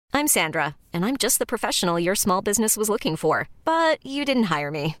I'm Sandra, and I'm just the professional your small business was looking for. But you didn't hire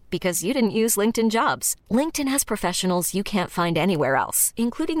me because you didn't use LinkedIn Jobs. LinkedIn has professionals you can't find anywhere else,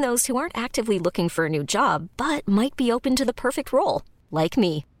 including those who aren't actively looking for a new job, but might be open to the perfect role, like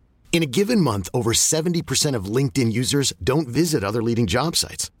me. In a given month, over 70% of LinkedIn users don't visit other leading job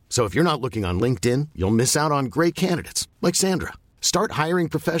sites. So if you're not looking on LinkedIn, you'll miss out on great candidates like Sandra. Start hiring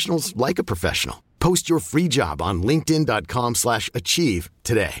professionals like a professional. Post your free job on linkedin.com/achieve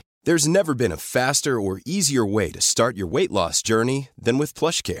today. There's never been a faster or easier way to start your weight loss journey than with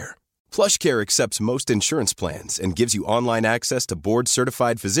PlushCare. PlushCare accepts most insurance plans and gives you online access to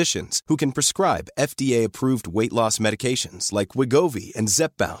board-certified physicians who can prescribe FDA-approved weight loss medications like Wegovy and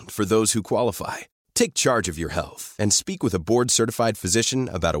Zepbound for those who qualify. Take charge of your health and speak with a board-certified physician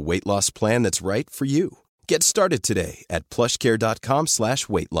about a weight loss plan that's right for you. Get started today at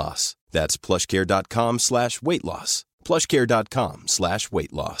plushcare.com/weightloss. That's plushcare.com/weightloss.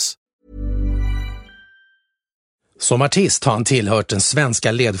 plushcare.com/weightloss. Som artist har han tillhört den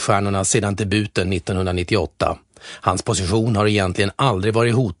svenska ledstjärnorna sedan debuten 1998. Hans position har egentligen aldrig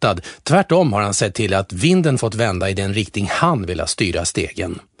varit hotad. Tvärtom har han sett till att vinden fått vända i den riktning han vill styra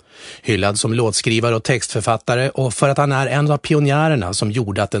stegen. Hyllad som låtskrivare och textförfattare och för att han är en av pionjärerna som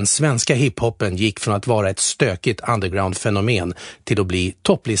gjorde att den svenska hiphopen gick från att vara ett stökigt underground-fenomen till att bli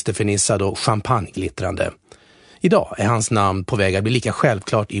topplisteförnissad och champagneglittrande. Idag är hans namn på väg att bli lika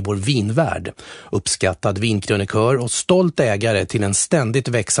självklart i vår vinvärld. Uppskattad vinkrönikör och stolt ägare till en ständigt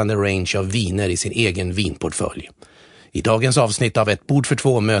växande range av viner i sin egen vinportfölj. I dagens avsnitt av Ett bord för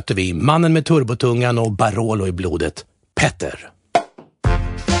två möter vi mannen med turbotungan och Barolo i blodet, Petter.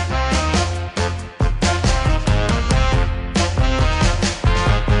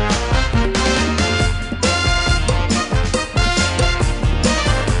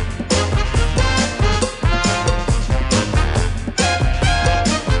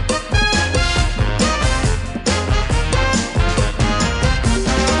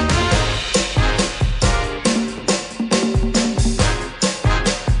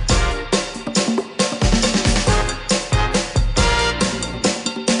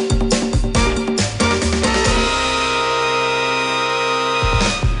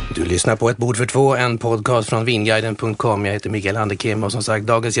 Lyssna på Ett bord för två, en podcast från vinguiden.com. Jag heter Mikael Anderkim och som sagt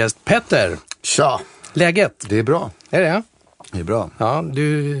dagens gäst Petter. Tja! Läget? Det är bra. Är det? Det är bra. Ja,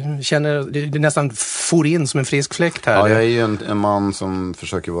 du känner, du nästan for in som en frisk fläkt här. Ja, jag är ju en man som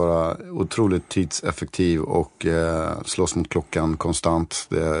försöker vara otroligt tidseffektiv och slåss mot klockan konstant.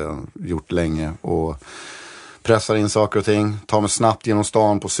 Det har jag gjort länge och pressar in saker och ting. Tar mig snabbt genom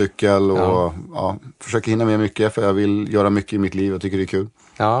stan på cykel och försöker hinna med mycket för jag vill göra mycket i mitt liv. Jag tycker det är kul.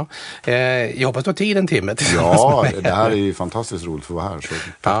 Ja, jag hoppas du har tid en timme. Ja, det här är ju fantastiskt roligt för att vara här. Så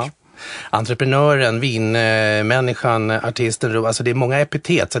tack. Ja. Entreprenören, vinmänniskan, artisten, alltså det är många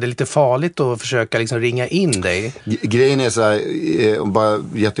epitet så det är lite farligt att försöka liksom ringa in dig. Grejen är så här, bara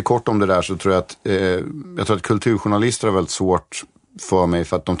jättekort om det där så tror jag att kulturjournalister är väldigt svårt för mig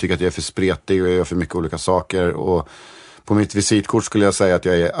för att de tycker att jag är för spretig och jag gör för mycket olika saker och på mitt visitkort skulle jag säga att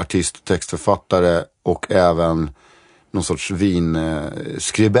jag är artist och textförfattare och även någon sorts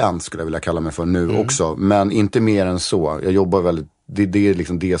vinskribent skulle jag vilja kalla mig för nu också. Men inte mer än så. Jag jobbar väldigt, det är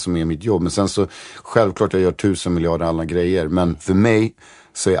liksom det som är mitt jobb. Men sen så, självklart jag gör 1000 miljarder alla grejer. Men för mig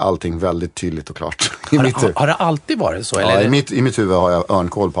så är allting väldigt tydligt och klart. Har det alltid varit så? Eller? Ja, i mitt huvud har jag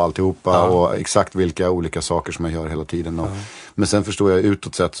örnkoll på alltihopa och exakt vilka olika saker som jag gör hela tiden. Och, men sen förstår jag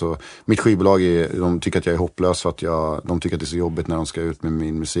utåt sett så, mitt skivbolag de tycker att jag är hopplös för att de tycker att det är så jobbigt när de ska ut med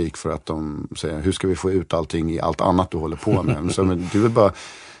min musik för att de säger, hur ska vi få ut allting i allt annat du håller på med? Så, men du vill bara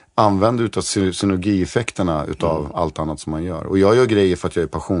använda utav synergieffekterna utav allt annat som man gör. Och jag gör grejer för att jag är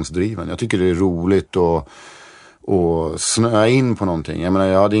passionsdriven. Jag tycker det är roligt och snöa in på någonting. Jag menar,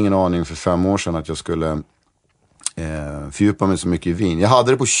 jag hade ingen aning för 5 år sedan att jag skulle fördjupa mig så mycket i vin. Jag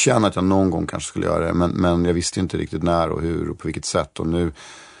hade det på känn att jag någon gång kanske skulle göra det. Men jag visste inte riktigt när och hur och på vilket sätt. Och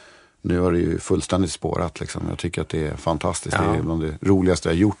nu har det ju fullständigt spårat liksom. Jag tycker att det är fantastiskt. Ja. Det är bland det roligaste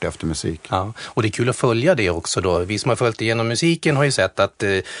jag gjort efter musik. Ja, och det är kul att följa det också då. Vi som har följt igenom musiken har ju sett att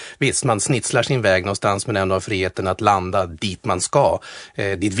visst, man snitslar sin väg någonstans men ändå har friheten att landa dit man ska.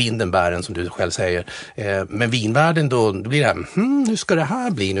 Dit vinden bär en, som du själv säger. Men vinvärlden då blir det här, hur ska det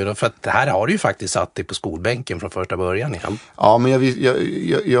här bli nu då? För att det här har du ju faktiskt satt dig på skolbänken från första början igen. Ja, men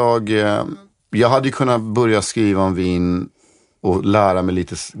jag hade ju kunnat börja skriva om vin och lära mig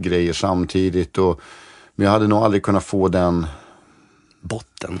lite grejer samtidigt. Men jag hade nog aldrig kunnat få den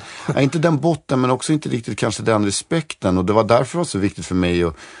botten? Ja, inte den botten, men också inte riktigt kanske den respekten. Och det var därför det var så viktigt för mig.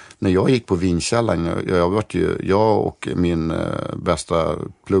 Och när jag gick på Vinkällan, jag och min bästa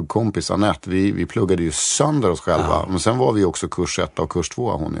pluggkompis Annette, vi pluggade ju sönder oss själva. Ja. Men sen var vi också kurs 1 och kurs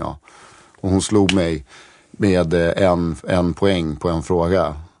 2, hon och jag. Och hon slog mig med en poäng på en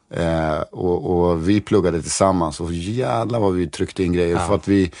fråga. Och vi pluggade tillsammans. Och jävlar vad vi tryckte in grejer. För att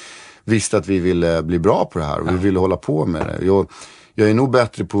vi visste att vi ville bli bra på det här. Och vi ville hålla på med det. Jag är nog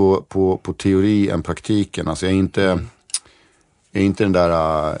bättre på teori än praktiken. Alltså jag är inte den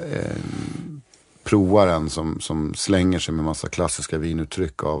där provaren som slänger sig med massa klassiska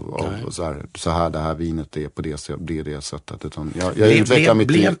vinuttryck av så här det här vinet är på det sättet. Utan jag utvecklar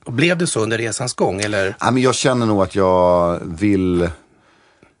mitt liv. Blev det så under resans gång? Eller? Ja, men jag känner nog att jag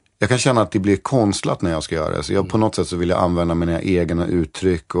kan känna att det blir konstlat när jag ska göra det. Så på något sätt så vill jag använda mina egna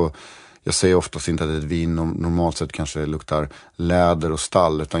uttryck. Och jag säger oftast inte att ett vin normalt sett kanske luktar läder och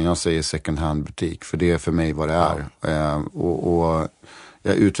stall. Utan jag säger second hand butik. För det är för mig vad det är. Och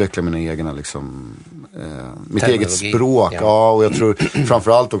jag utvecklar mina egna liksom, mitt eget språk. Ja, och jag tror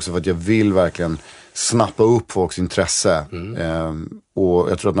framförallt också för att jag vill verkligen snappa upp folks intresse.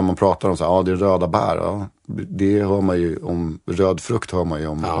 Och jag tror att när man pratar om så här, det är röda bär. Ja, det hör man ju om, röd frukt hör man ju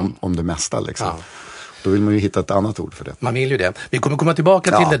om det mesta liksom. Ja. Då vill man ju hitta ett annat ord för det. Man vill ju det. Vi kommer komma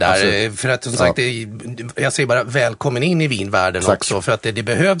tillbaka till det där. Absolut. För att som sagt, jag säger bara välkommen in i vinvärlden också. För att det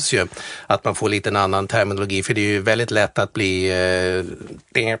behövs ju att man får lite en annan terminologi. För det är ju väldigt lätt att bli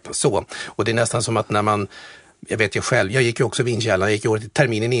så. Och det är nästan som att när man... Jag vet ju själv, jag gick ju också Vinkällan, jag gick ju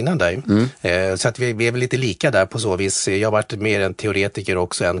terminen innan dig. Så att vi är väl lite lika där på så vis. Jag har varit mer en teoretiker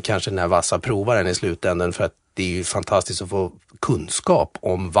också än kanske den här vassa provaren i slutändan. För att det är ju fantastiskt att få kunskap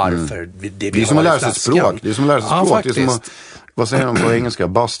om varför det är som att lära sig språk. Det är som att lära sig språk. Det är som att, vad säger de på engelska?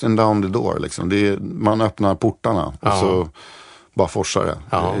 Busting down the door liksom. Man öppnar portarna och så bara forsar det.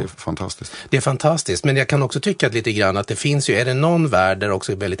 Ja. Det är fantastiskt. Det är fantastiskt, men jag kan också tycka att lite grann att det finns ju, är det någon värld där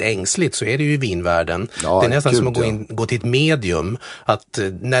också är väldigt ängsligt så är det ju vinvärlden. Ja, det är nästan som att gå till ett medium. Att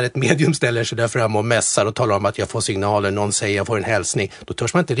när ett medium ställer sig där fram och mässar och talar om att jag får signaler, någon säger jag får en hälsning, då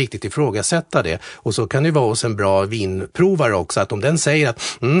törs man inte riktigt ifrågasätta det. Och så kan det vara hos en bra vinprovare också, att om den säger att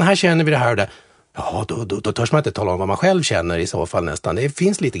här känner vi det här och det. Ja, då törs man inte tala om vad man själv känner i så fall nästan. Det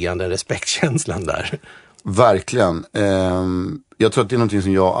finns lite grann den respektkänslan där. Verkligen. Jag tror att det är någonting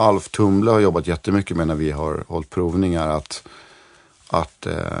som jag och Alf Tumle har jobbat jättemycket med när vi har hållit provningar. Att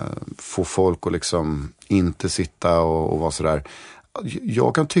få folk att liksom inte sitta och vara sådär.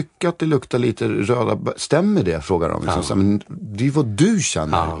 Jag kan tycka att det luktar lite röda. Stämmer det? Frågar de. Liksom. Så, men det är vad du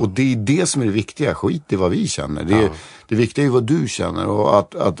känner. Och det är det som är det viktiga. Skit i vad vi känner. Det viktiga är vad du känner. Och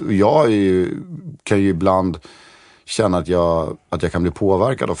att jag kan ju ibland känna att jag kan bli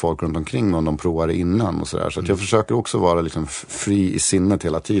påverkad av folk runt omkring om de provar det innan och sådär. Så att jag försöker också vara liksom fri i sinnet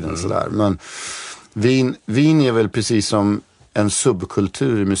hela tiden sådär. Men vin är väl precis som en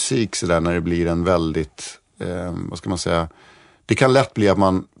subkultur i musik sådär, när det blir en väldigt, vad ska man säga, det kan lätt bli att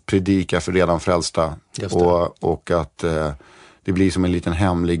man predikar för redan frälsta och att det blir som en liten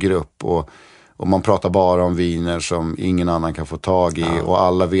hemlig grupp och man pratar bara om viner som ingen annan kan få tag i. Och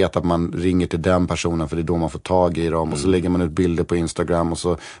alla vet att man ringer till den personen för det är då man får tag i dem. Och så lägger man ut bilder på Instagram och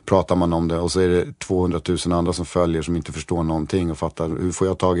så pratar man om det. Och så är det 200 000 andra som följer som inte förstår någonting och fattar, hur får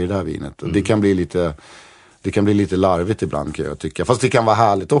jag tag i det där vinet? Och det kan bli lite larvigt ibland kan jag tycka. Fast det kan vara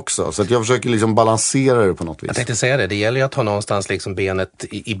härligt också. Så att jag försöker liksom balansera det på något vis. Jag tänkte säga det. Det gäller ju att ha någonstans liksom benet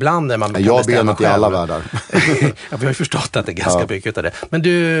ibland när man jag har benet själv. I alla världar. Jag har ju förstått att det är ganska mycket av det. Men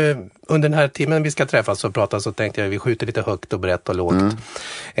du, under den här timmen vi ska träffas och prata så tänkte jag vi skjuter lite högt och brett och lågt.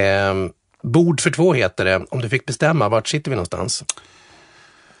 Bord för 2 heter det. Om du fick bestämma, vart sitter vi någonstans?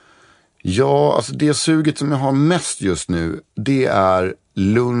 Ja, alltså det suget som jag har mest just nu, det är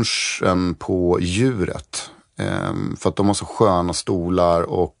lunchen på Djuret. För att de har så sköna stolar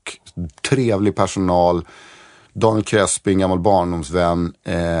och trevlig personal. Daniel Kresping, gammal barndomsvän.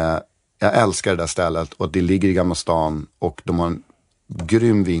 Jag älskar det där stället och det ligger i Gamla stan och de har en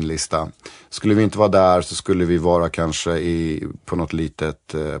grym vinlista. Skulle vi inte vara där så skulle vi vara kanske på något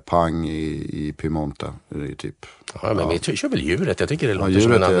litet pang i Piemonte. Det är typ. Ja, men vi kör väl Djuret. Jag tycker det låter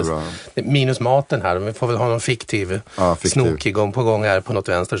som en annan. Minus maten här. Vi får väl ha någon fiktiv snokig gång på gång här på något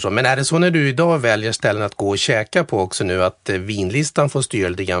vänster. Så. Men är det så när du idag väljer ställen att gå och käka på också nu att vinlistan får styra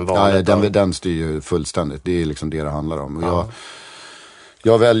lite grann valet? Ja, den styr ju fullständigt. Det är liksom det handlar om. Och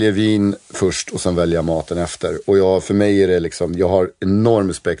jag väljer vin först och sen väljer jag maten efter. Och för mig är det liksom, jag har enorm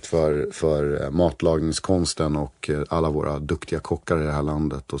respekt för matlagningskonsten och alla våra duktiga kockar i det här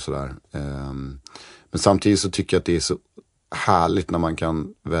landet och sådär. Men samtidigt så tycker jag att det är så härligt när man kan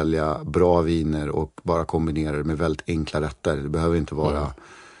välja bra viner och bara kombinera det med väldigt enkla rätter. Det behöver inte vara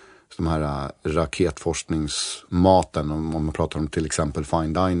de här raketforskningsmaten, om man pratar om till exempel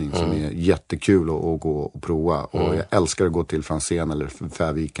fine dining, som är jättekul att gå och prova. Och jag älskar att gå till Franzén eller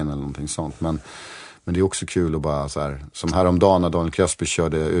Färviken eller någonting sånt. Men det är också kul att bara så här, som häromdagen när Daniel Crespi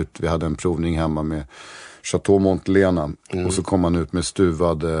körde ut, vi hade en provning hemma med Chateau Montelena och så kom man ut med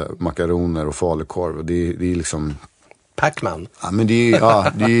stuvade makaroner och falukorv, och det är liksom Pac-Man. Ja, men det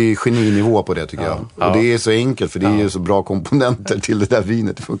är geninivå på det, tycker jag. Och det är så enkelt, för det är ju så bra komponenter till det där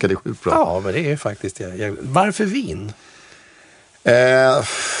vinet. Det funkar det sjukt bra. Ja, men det är faktiskt det. Varför vin?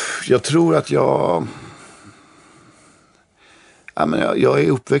 Jag tror att jag är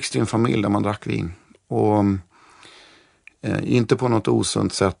uppväxt i en familj där man drack vin. Och inte på något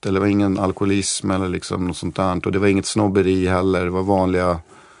osunt sätt, eller det var ingen alkoholism eller liksom något sånt där. Och det var inget snobberi heller. Det var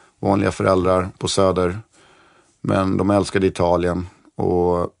vanliga föräldrar på Söder. Men de älskade Italien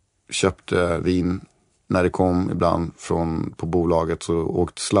och köpte vin när det kom ibland på bolaget. Så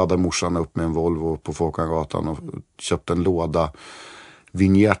sladdade morsan upp med en Volvo på Folkungagatan och köpte en låda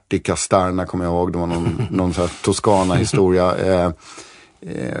Vignetti Casterna, kommer jag ihåg. Det var någon så här Toscana-historia.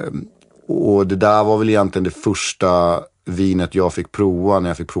 Och det där var väl egentligen det första vinet jag fick prova när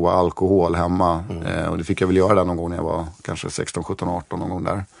jag fick prova alkohol hemma. Och det fick jag väl göra där någon gång när jag var kanske 16, 17, 18 någon gång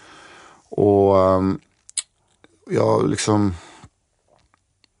där. Och jag liksom,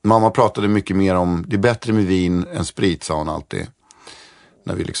 mamma pratade mycket mer om, det är bättre med vin än sprit, sa hon alltid.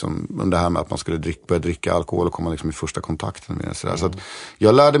 När vi liksom, det här med att man skulle börja dricka alkohol och komma liksom i första kontakten med det. Så att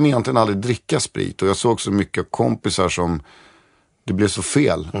jag lärde mig egentligen aldrig dricka sprit. Och jag såg så mycket kompisar som, det blev så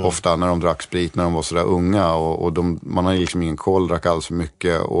fel ofta när de drack sprit, när de var sådär unga. Och man har liksom ingen koll, drack alldeles för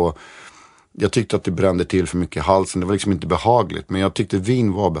mycket. Och jag tyckte att det brände till för mycket i halsen. Det var liksom inte behagligt. Men jag tyckte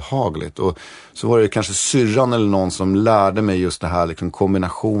vin var behagligt. Och så var det kanske syrran eller någon som lärde mig just det här liksom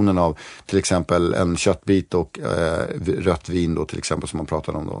kombinationen av till exempel en köttbit och rött vin då, till exempel, som man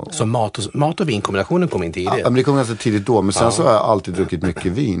pratade om då. Så mat och vinkombinationen kom in tidigt? Ja, men det kom ganska tidigt då. Men sen så har jag alltid druckit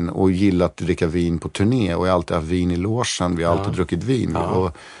mycket vin och gillat att dricka vin på turné. Och jag har alltid haft vin i logen. Vi har alltid druckit vin.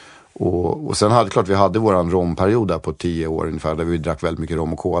 Och sen vi hade våran romperiod där på 10 år ungefär, där vi drack väldigt mycket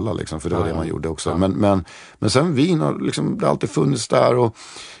rom och cola liksom, för det var det man gjorde också. Men sen vin har liksom, det har alltid funnits där, och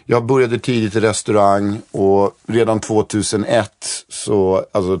jag började tidigt i restaurang, och redan 2001, så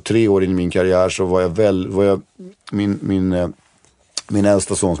alltså 3 år in i min karriär, så var jag min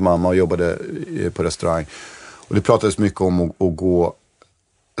äldsta sons mamma och jobbade på restaurang, och det pratades mycket om att gå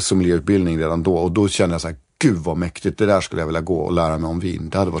sommelierutbildning redan då, och då kände jag så här, gud vad mäktigt, det där skulle jag vilja gå och lära mig om vin.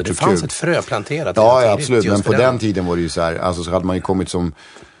 Det hade varit så kul. Det fanns ett frö planterat. Ja, absolut. Men på den tiden var det ju så här, alltså så hade man ju kommit som,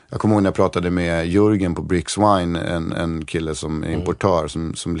 jag kommer ihåg när jag pratade med Jörgen på Bricks Wine, en kille som är importör,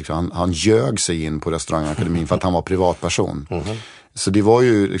 som liksom, han ljög sig in på restaurangakademin för att han var privatperson. Så det var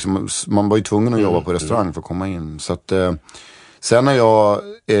ju liksom, man var ju tvungen att jobba på restaurang för att komma in. Så att sen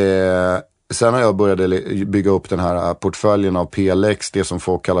när jag började bygga upp den här portföljen av PLX, det som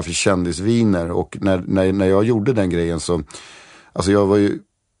folk kallar för kändisviner, och när jag gjorde den grejen, så alltså jag var ju,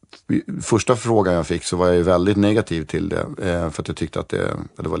 första frågan jag fick så var jag ju väldigt negativ till det, för att jag tyckte att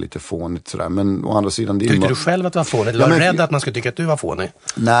det var lite fånigt sådär. Men å andra sidan, tyckte du själv att det var fånigt? Eller var du rädd att man skulle tycka att du var fånig?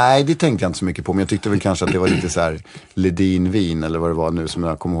 Nej, det tänkte jag inte så mycket på, men jag tyckte väl kanske att det var lite så här Ledin-vin eller vad det var nu, som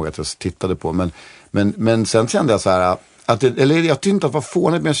jag kommer ihåg att jag tittade på. Men sen kände jag så här, eller jag tyckte inte att det var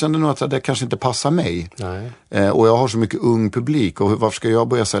fånigt, men jag kände nog att det kanske inte passar mig. Och jag har så mycket ung publik, och varför ska jag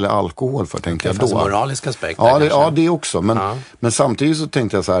börja sälja alkohol för, tänkte jag då. Det fanns en moralisk aspekt. Det också. Men samtidigt så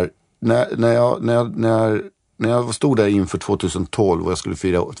tänkte jag så här, när jag stod där inför 2012 och jag skulle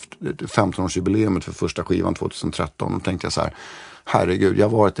fira 15-årsjubileumet för första skivan 2013, och tänkte jag så här, herregud, jag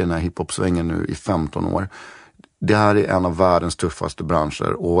har varit i den här hiphop-svängen nu i 15 år. Det här är en av världens tuffaste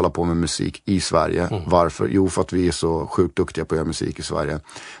branscher, och hålla på med musik i Sverige. Varför? Jo, för att vi är så sjukt duktiga på att göra musik i Sverige.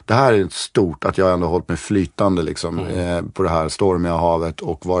 Det här är stort, att jag ändå hållit mig flytande liksom, på det här stormiga havet,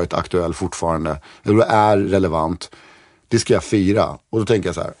 och varit aktuell fortfarande. Det är relevant. Det ska jag fira. Och då tänker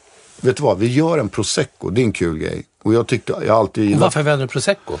jag så här, vet du vad, vi gör en prosecco, det är en kul grej. Och jag alltid gillat... Varför väljer du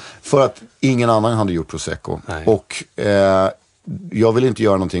prosecco? För att ingen annan hade gjort prosecco. Nej. Och jag vill inte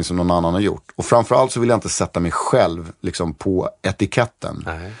göra någonting som någon annan har gjort. Och framförallt så vill jag inte sätta mig själv liksom på etiketten.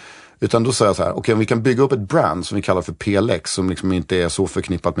 Nej. Utan då sa jag så här, okej, vi kan bygga upp ett brand som vi kallar för PLX, som liksom inte är så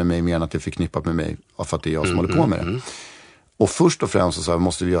förknippat med mig mer än att det är förknippat med mig, för att det är jag som håller på med det. Och först och främst så sa jag,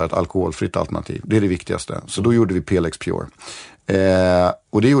 måste vi göra ett alkoholfritt alternativ. Det är det viktigaste. Så då gjorde vi PLX Pure.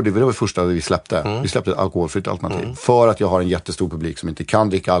 Och det gjorde vi, det var det första vi släppte. Vi släppte ett alkoholfritt alternativ. För att jag har en jättestor publik som inte kan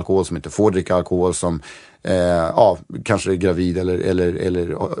dricka alkohol, som inte får dricka alkohol, som kanske är gravid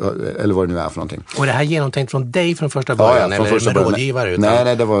eller vad det nu är för någonting. Och det här genomtänkt från dig från första början? Från eller första med rådgivare?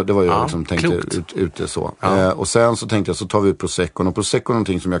 Nej, det var jag som tänkte ut det så. Ja. Och sen så tänkte jag, så tar vi ut Prosecco. Och Prosecco är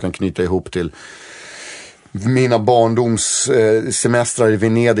någonting som jag kan knyta ihop till mina barndomssemestrar i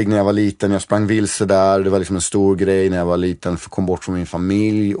Venedig när jag var liten. Jag sprang vilse där. Det var liksom en stor grej när jag var liten. Kom bort från min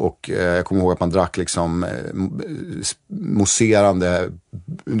familj. Och jag kommer ihåg att man drack liksom mousserande,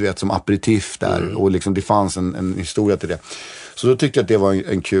 du vet, som aperitif där. Och liksom det fanns en historia till det. Så då tyckte jag att det var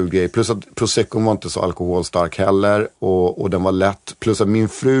en kul grej. Plus att Prosecco var inte så alkoholstark heller. Och den var lätt. Plus att min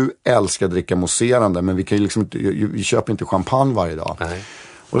fru älskar att dricka mousserande. Men vi kan ju liksom inte, vi köper inte champagne varje dag. Nej.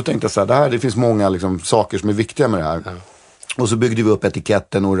 Och då tänkte jag så här, det finns många liksom saker som är viktiga med det här. Ja. Och så byggde vi upp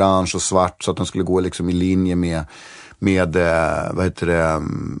etiketten orange och svart så att den skulle gå liksom i linje med med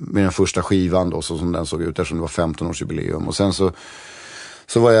den första skivan då, så som den såg ut eftersom det var 15-årsjubileum. Och sen så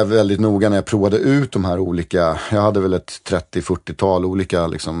var jag väldigt noga när jag provade ut de här olika, jag hade väl ett 30-40-tal olika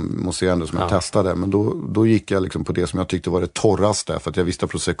liksom mousserande som jag testade, men då gick jag liksom på det som jag tyckte var det torraste, för att jag visste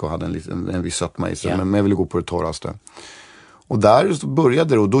att Prosecco hade en viss sötma i sig, men jag ville gå på det torraste. Och där så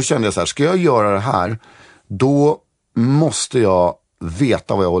började det, och då kände jag så här, ska jag göra det här, då måste jag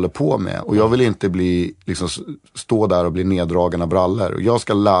veta vad jag håller på med. Och jag vill inte stå där och bli neddragen av brallor. Och jag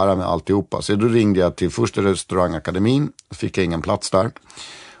ska lära mig alltihopa. Så då ringde jag till första restaurangakademin. Fick jag ingen plats där.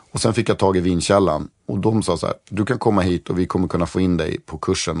 Och sen fick jag tag i Vinkällan. Och de sa så här, du kan komma hit och vi kommer kunna få in dig på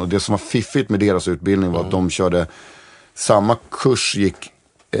kursen. Och det som var fiffigt med deras utbildning var att de körde, samma kurs gick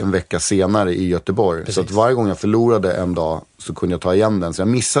en vecka senare i Göteborg. Precis. Så att varje gång jag förlorade en dag så kunde jag ta igen den. Så jag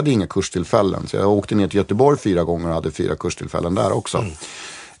missade inga kurstillfällen. Så jag åkte ner till Göteborg 4 gånger och hade 4 kurstillfällen där också.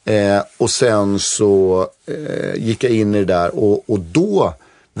 Och sen så gick jag in i det där. Och då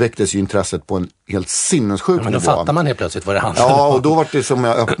väcktes ju intresset på en helt sinnessjuk nivå. Men då fattar man helt plötsligt vad det handlar om. Ja, och då var det som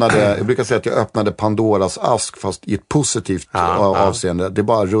jag brukar säga att jag öppnade Pandoras ask fast i ett positivt avseende. Det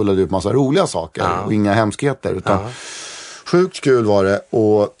bara rullade ut massa roliga saker och inga hemskheter, utan sjukt kul var det,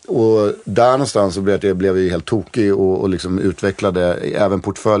 och där någonstans så blev jag ju helt tokig och liksom utvecklade även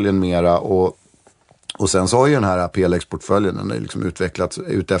portföljen mera, och sen så har ju den här PLX-portföljen, den är liksom utvecklats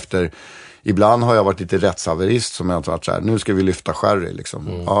ut efter, ibland har jag varit lite rättshaverist som jag har varit så här, nu ska vi lyfta sherry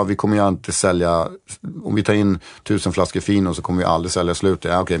liksom. Ja, vi kommer ju inte sälja, om vi tar in 1000 flaskor fino så kommer vi aldrig sälja slut.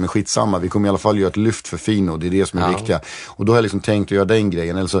 Ja, okej, men skitsamma, vi kommer i alla fall göra ett lyft för fino, det är det som är viktiga. Och då har jag liksom tänkt att göra den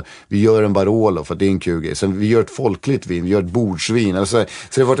grejen, eller så vi gör en Barolo för att det är en kul grej. Sen vi gör ett folkligt vin, vi gör ett bordsvin, eller så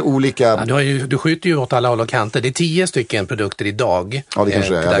det har varit olika. Ja, du skjuter ju åt alla håll och kanter. Det är 10 stycken produkter idag. Ja, det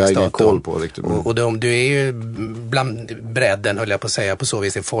kanske är, jag har ingen koll på riktigt. Och du är ju bland bredden, höll jag på att säga, på så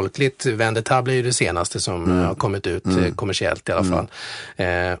vis är folkligt. Vendetable är ju det senaste som har kommit ut kommersiellt i alla fall.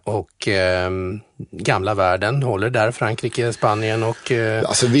 Gamla världen håller där, Frankrike, Spanien och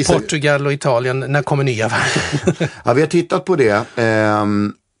Portugal och Italien. När kommer nya världen? Ja, vi har tittat på det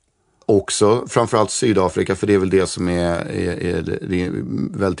också, framförallt Sydafrika, för det är väl det som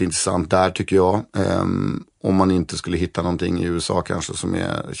är väldigt intressant där, tycker jag. Om man inte skulle hitta någonting i USA kanske som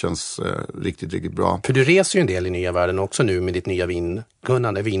känns riktigt, riktigt bra. För du reser ju en del i nya världen också nu med ditt nya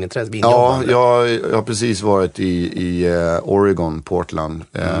vinkunnande, vinintresse, vinjobbande. Ja, jag har precis varit i Oregon, Portland.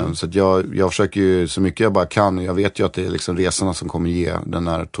 Så att jag försöker ju så mycket jag bara kan. Jag vet ju att det är liksom resorna som kommer ge den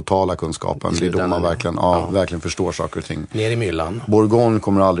här totala kunskapen. Det är då man verkligen förstår saker och ting. Ner i myllan. Bourgogne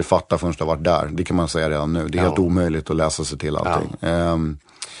kommer aldrig fatta förrän det har varit där. Det kan man säga redan nu. Det är helt omöjligt att läsa sig till allting.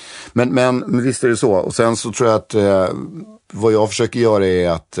 Men visst är det så. Och sen så tror jag att vad jag försöker göra är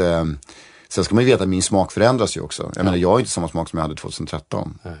att sen ska man ju veta att min smak förändras ju också. Jag menar, jag har inte samma smak som jag hade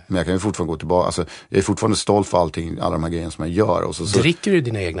 2013. Nej. Men jag kan ju fortfarande gå tillbaka. Alltså, jag är fortfarande stolt för alla de här grejerna som jag gör. Och så dricker du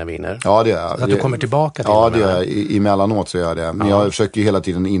dina egna viner? Ja, det gör jag. Så att du kommer tillbaka till det gör jag. Emellanåt så gör jag det. Men jag försöker ju hela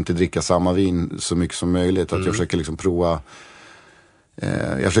tiden inte dricka samma vin så mycket som möjligt. Att jag försöker liksom prova...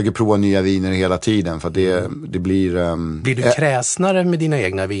 Jag försöker prova nya viner hela tiden, för att det blir... Blir du kräsnare med dina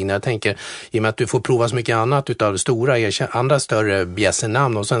egna viner? Jag tänker, i och med att du får prova så mycket annat utav andra större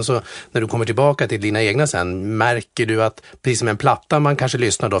bjässenamn, och sen så när du kommer tillbaka till dina egna sen, märker du att precis som en platta man kanske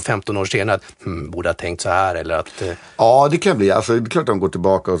lyssnar då 15 år senare att borde ha tänkt så här, eller att... Ja, det kan bli. Alltså, det är klart att de går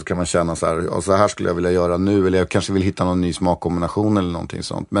tillbaka och så kan man känna så här, och så här skulle jag vilja göra nu, eller jag kanske vill hitta någon ny smakkombination eller någonting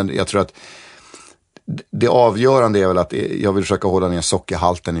sånt. Men jag tror att det avgörande är väl att jag vill försöka hålla ner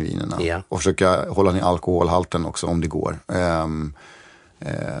sockerhalten i vinerna. Och försöka hålla ner alkoholhalten också om det går.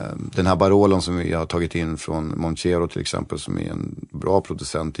 Den här Barolon som vi har tagit in från Monchero till exempel, som är en bra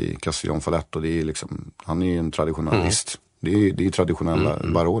producent i Castillon Falletto, det är liksom, han är ju en traditionalist. Det är ju traditionella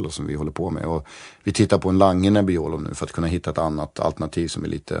Barolo som vi håller på med. Och vi tittar på en Lange Nebbiolo nu för att kunna hitta ett annat alternativ som är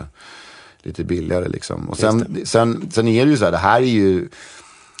lite billigare liksom. Och sen är det ju så här, det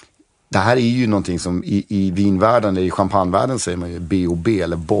här är ju någonting som i vinvärlden, i champagnevärlden säger man ju B.O.B.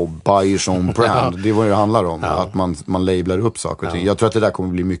 eller Bob, Buyers Own Brand. Det är vad det handlar om, att man lablar upp saker och ting. Jag tror att det där kommer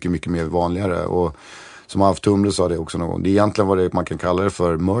bli mycket, mycket mer vanligare. Och som Alf Tumle sa det också någon gång, det är egentligen vad man kan kalla det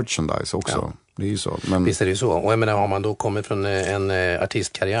för merchandise också. Ja. Det är ju så. Men... Visst är det ju så. Och jag menar, har man då kommit från en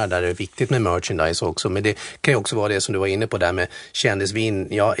artistkarriär där det är viktigt med merchandise också. Men det kan ju också vara det som du var inne på där med kändisvin.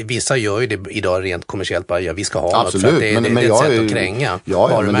 Ja, vissa gör ju det idag rent kommersiellt bara, vi ska ha absolut, något. För att det är ett sätt att kränga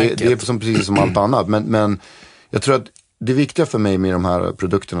varumärket. Men det är precis som allt annat. Men jag tror att det viktiga för mig med de här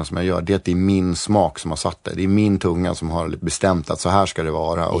produkterna som jag gör, det är att det är min smak som har satt det. Det är min tunga som har bestämt att så här ska det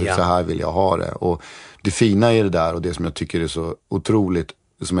vara och så här vill jag ha det. Och det fina i det där och det som jag tycker är så otroligt,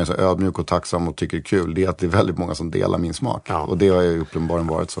 som är så ödmjuk och tacksam och tycker är kul, det är att det är väldigt många som delar min smak. Ja. Och det har ju uppenbarligen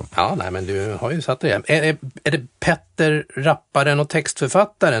varit så. Ja, nej, men du har ju satt det. Är det Petter rapparen och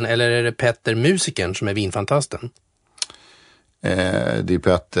textförfattaren eller är det Petter musikern som är vinfantasten? Det är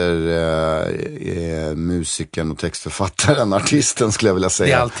Petter musikern och textförfattaren, artisten skulle jag vilja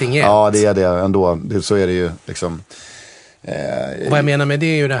säga. Det är allting ett. Ja, det är det ändå. Så är det ju liksom. Och vad jag menar med det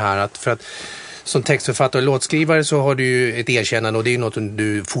är ju det här att för att som textförfattare och låtskrivare så har du ju ett erkännande och det är ju något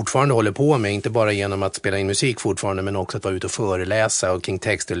du fortfarande håller på med, inte bara genom att spela in musik fortfarande men också att vara ute och föreläsa och kring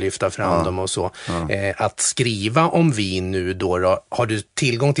texter lyfta fram dem och så. Att skriva om vin nu då, har du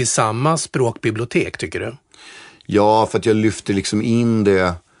tillgång till samma språkbibliotek tycker du? Ja, för att jag lyfter liksom in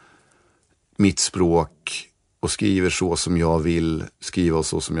mitt språk och skriver så som jag vill skriva och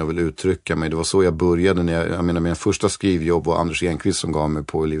så som jag vill uttrycka mig. Det var så jag började jag menar min första skrivjobb var Anders Enqvist som gav mig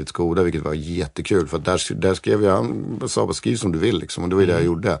på Livets Goda, vilket var jättekul för att där skrev jag sa skriv som du vill liksom, och det var det jag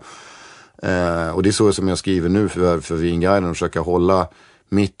gjorde. Och det är så som jag skriver nu för Vinguiden och försöka hålla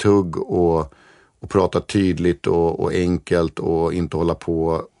mitt hugg och prata tydligt och enkelt och inte hålla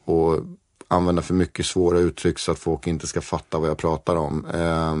på och använda för mycket svåra uttryck så att folk inte ska fatta vad jag pratar om.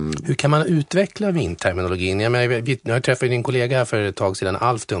 Hur kan man utveckla vinterminologin? Jag har träffat din kollega här för ett tag sedan,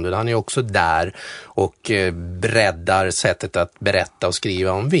 Alf Tumle. Han är också där och breddar sättet att berätta och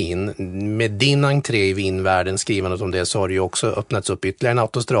skriva om vin. Med din entré i vinvärlden, skrivandet om det, så har det ju också öppnats upp ytterligare en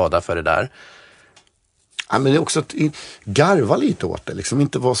autostrada för det där. Ja, men det är också att garva lite åt det, liksom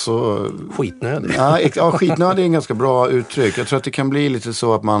inte vara så... Skitnödig. Ja, skitnödig är en ganska bra uttryck. Jag tror att det kan bli lite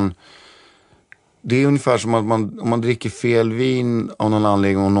så att man... Det är ungefär som att om man dricker fel vin av någon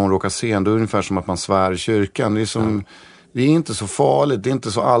anledning och någon råkar se en, då är det ungefär som att man svär i kyrkan. Det är inte så farligt, det är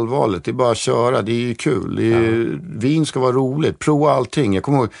inte så allvarligt, det är bara att köra, det är ju kul. Vin ska vara roligt, prova allting. Jag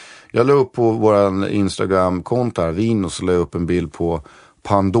kommer ihåg, jag la upp på våran Instagram-konto här, vin, och så la jag upp en bild på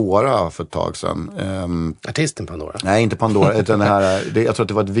Pandora för ett tag sedan. Artisten Pandora? Nej, inte Pandora. Jag tror att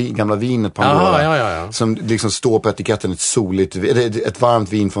det var gamla vinet Pandora. Ja. Som liksom står på etiketten ett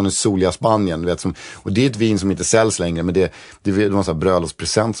varmt vin från det soliga Spanien. Vet, och det är ett vin som inte säljs längre. Men det var en sån här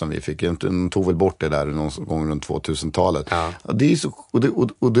bröllopspresent som vi fick. De tog väl bort det där någon gång runt 2000-talet. Ja. Det är så,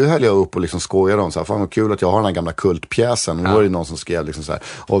 och det höll jag upp och liksom skojade om. Så här, fan vad kul att jag har den här gamla kultpjäsen. Och då var det någon som skrev liksom så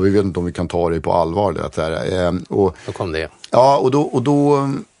här, vi vet inte om vi kan ta det på allvar. Då kom det. Ja,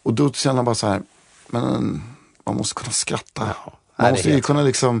 och då känner jag bara så här, men man måste kunna skratta. Ja, man måste ju kunna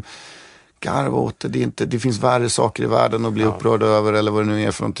liksom garva åt det. Det finns värre saker i världen att bli upprörd över eller vad det nu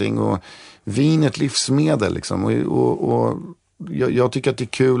är för någonting. Och vin är ett livsmedel liksom. Och jag tycker att det är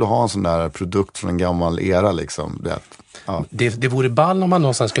kul att ha en sån där produkt från en gammal era liksom. Ja. Det vore ball om man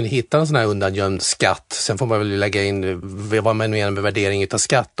någonstans kunde hitta en sån här undangömd skatt. Sen får man väl lägga in vad man menar med värdering utav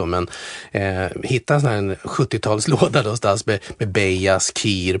skatt då, men hitta en sån här 70-talslåda någonstans med Bejas,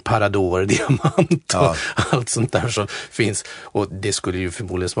 Kir, Parador, Diamant och allt sånt där som finns. Och det skulle ju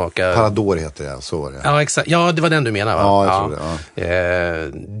förmodligen smaka... Parador heter det, så var det. Ja, exakt. Ja, det var den du menar va? Ja, jag tror det. Ja.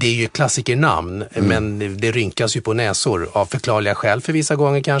 Det är ju klassikernamn, men det rynkas ju på näsor av förklarliga skäl för vissa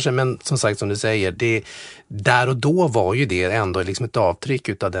gånger kanske, men som sagt som du säger, där och då var ju det ändå liksom ett avtryck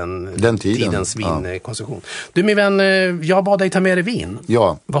utav den tidens vinkonsumtion. Du min vän, jag bad dig ta med dig vin.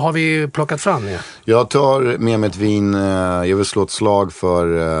 Ja. Vad har vi plockat fram nu? Jag tar med mig ett vin, jag vill slå ett slag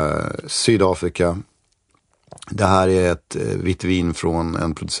för Sydafrika. Det här är ett vitt vin från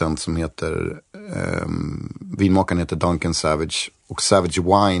en producent som heter, vinmakaren heter Duncan Savage. Och Savage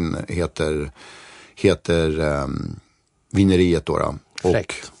Wine heter vineriet då.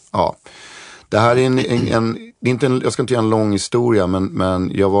 Fräckt. Ja. Det här är jag ska inte göra en lång historia,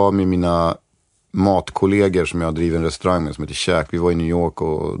 men jag var med mina matkollegor som jag driver en restaurang med som heter Käk. Vi var i New York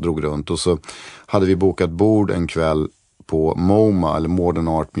och drog runt och så hade vi bokat bord en kväll på MoMA eller Modern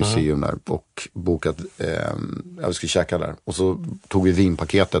Art Museum där och bokat, vi skulle käka där. Och så tog vi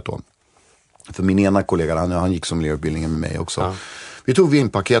vinpaketet då. För min ena kollega, han gick som lerutbildningen med mig också. Ja. Vi tog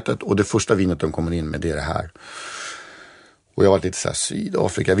vinpaketet och det första vinet de kommer in med, det är det här. Och jag var lite så här,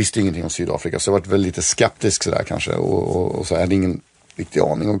 Sydafrika, jag visste ingenting om Sydafrika. Så jag var väldigt lite skeptisk sådär kanske. Och så hade ingen riktig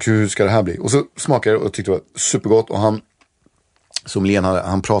aning om hur ska det här bli. Och så smakade jag och tyckte det var supergott. Och han, som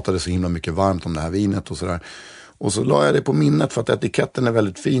han pratade så himla mycket varmt om det här vinet och sådär. Och så la jag det på minnet för att etiketten är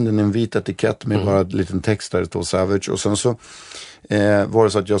väldigt fin. Den är en vit etikett med bara en liten text där det står Savage. Och sen så var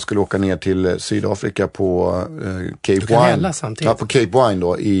det så att jag skulle åka ner till Sydafrika på Cape Wine. Ja, på Cape Wine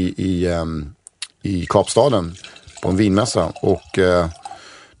då i Kapstaden på en vinmässa. Och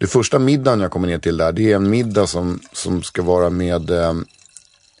det första middagen jag kommer ner till där, det är en middag som ska vara med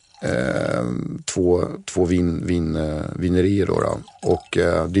två vinerier då. Och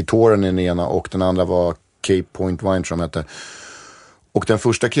Ditoren är den ena och den andra var Cape Point Wine som heter. Och den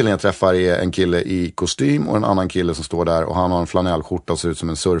första killen jag träffar är en kille i kostym och en annan kille som står där och han har en flanellskjorta och ser ut som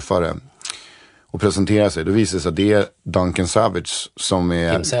en surfare. Och presenterar sig. Då visar det sig att det är Duncan Savage som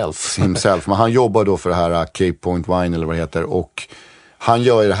är himself. Men han jobbar då för det här Cape Point Wine eller vad det heter. Och han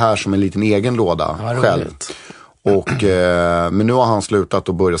gör det här som en liten egen låda själv. Och, men nu har han slutat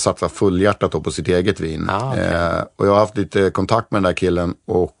och börjat satsa fullhjärtat på sitt eget vin. Okay. Och jag har haft lite kontakt med den där killen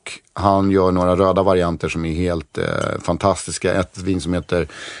och han gör några röda varianter som är helt fantastiska. Ett vin som heter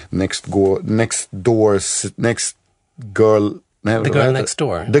The Girl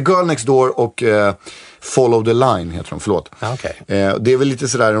Next Door och Follow the Line heter de, förlåt. Okay. Det är väl lite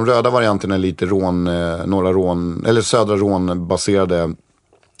sådär, de röda varianterna är lite norra rån, eller södra rån baserade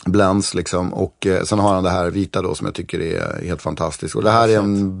blends liksom. Och sen har han det här vita då som jag tycker är helt fantastiskt. Och det här är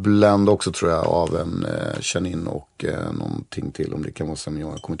en blend också tror jag av en Chenin och någonting till om det kan vara som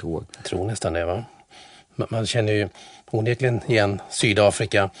jag kommer inte ihåg. Jag tror nästan det va? Man känner ju onekligen igen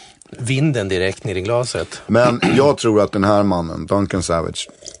Sydafrika, vinden direkt ner i glaset. Men jag tror att den här mannen, Duncan Savage,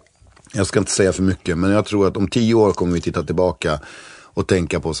 jag ska inte säga för mycket, men jag tror att om 10 år kommer vi titta tillbaka och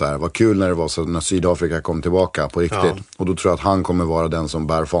tänka på så här, vad kul när det var så när Sydafrika kom tillbaka på riktigt. Ja. Och då tror jag att han kommer vara den som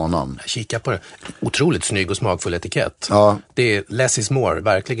bär fanan. Jag kikar på det. Otroligt snygg och smakfull etikett. Ja. Det är less is more,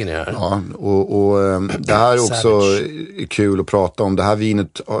 verkligen är det. Ja, och det här är också kul att prata om. Det här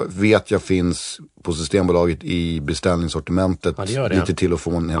vinet vet jag finns på Systembolaget i beställningssortimentet. Ja, det gör det. Lite till och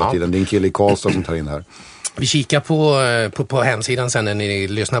från hela tiden. Det är en kille i Karlstad som tar in det här. Vi kikar på hemsidan sen när ni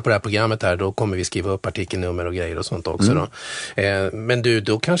lyssnar på det här programmet här. Då kommer vi skriva upp artikelnummer och grejer och sånt också då. Men du,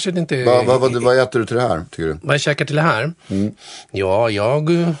 då kanske det inte... Vad äter du till det här, tycker du? Vad jag käkar till det här? Ja,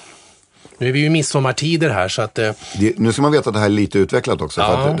 nu är vi ju i midsommartider här så att... Nu ska man veta att det här är lite utvecklat också. Ja.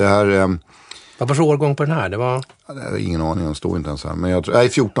 För att det här... Vad var för årgång på den här? Det var... Jag har ingen aning, den står inte ens här. Men jag tror...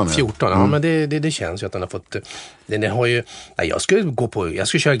 14. 14, men det känns ju att den har fått... Den har ju... Nej, jag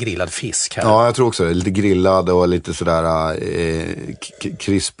skulle köra grillad fisk här. Ja, jag tror också det. Lite grillad och lite sådär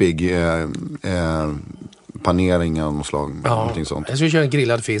krispig panering av något slag. Ja, sånt. jag skulle köra en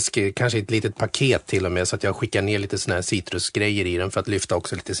grillad fisk, kanske ett litet paket till och med, så att jag skickar ner lite såna här citrusgrejer i den för att lyfta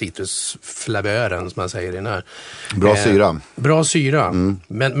också lite citrusflavören som man säger i den här. Bra syra. Bra syra,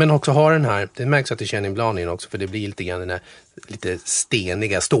 men också har den här, det märks att det känner ibland in också, för det blir lite grann den här lite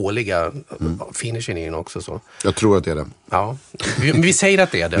steniga, ståliga finishen i den också så. Jag tror att det är det. Ja, vi säger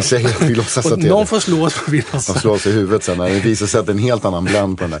att det är det. Vi låtsas att det är det. Någon får slå oss på Man slår sig i huvudet sen när det visar sig att det är en helt annan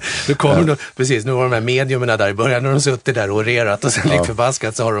blend på den där. Nu kommer precis, nu har de här mediumerna där i början när de suttit där och orerat och sen lite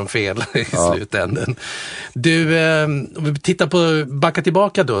förbaskat så har de fel i slutänden. Du, om vi tittar på, backa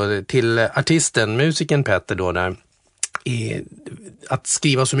tillbaka då till artisten, musikern Petter då där. Att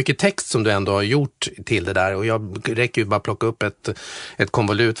skriva så mycket text som du ändå har gjort till det där, och jag räcker ju bara plocka upp ett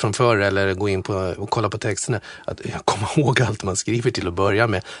konvolut från förr eller gå in på och kolla på texterna, att jag kommer ihåg allt man skriver till att börja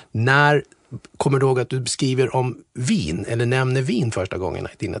med. När kommer du ihåg att du skriver om vin eller nämner vin första gången i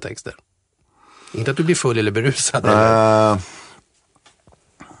dina texter? Inte att du blir full eller berusad eller?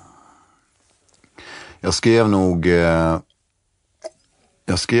 Jag skrev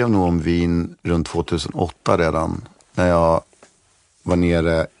nog om vin runt 2008 redan. När jag var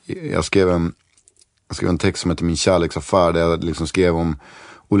nere, jag skrev en text som heter Min kärleksaffär, där jag liksom skrev om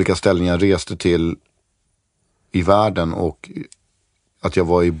olika ställen jag reste till i världen och att jag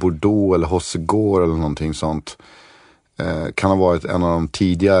var i Bordeaux eller Hossegård eller någonting sånt. Kan ha varit en av de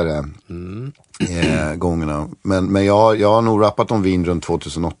tidigare gångerna. Men jag har nog rappat om vin runt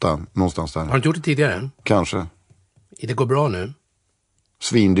 2008, någonstans där. Har du inte gjort det tidigare? Kanske. Det går bra nu?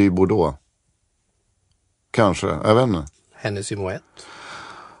 Svindyr Bordeaux. Kanske, jag vet inte. Hennessy Moët?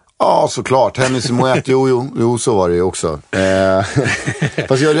 Ja, såklart. Hennessy Moët, jo, så var det ju också.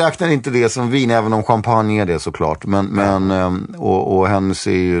 Fast jag räknar inte det som vin, även om champagne är det såklart. Och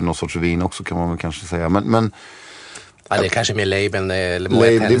Hennessy är ju någon sorts vin också, kan man väl kanske säga. Men ja, det är kanske mer labeln. Det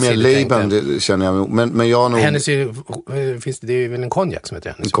är mer labeln, det känner jag. Men jag nog... Hennessy, det är väl en konjak som heter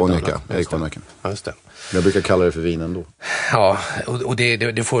Hennessy? En konjak, ja. Det är konjaken. Ja, just det. Jag brukar kalla det för vin ändå. Ja, och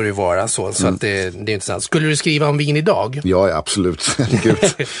det får ju vara så att det är intressant. Skulle du skriva om vin idag? Ja, absolut. Gud.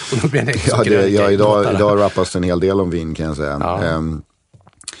 Och då blir det idag rappas en hel del om vin, kan jag säga. Ja.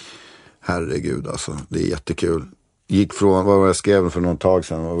 Herregud, alltså. Det är jättekul. Gick från, vad var jag skrev för någon tag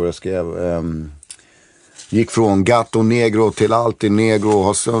sedan? Gick från Gato Negro till alltid Negro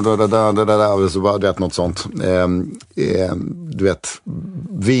och så bara det något sånt. Du vet,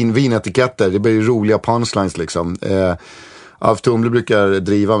 vinetiketter, det blir ju roliga punchlines liksom. Alf Tumble brukar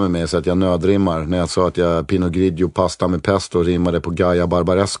driva med mig så att jag nödrimmar när jag sa att jag Pinot Grigio pasta med pesto rimmade på Gaia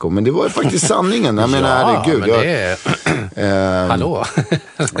Barbaresco. Men det var ju faktiskt sanningen. Jag menar, herregud. Men det är... Hallå?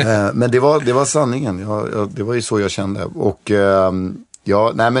 Men det var sanningen. Det var ju så jag kände. Och...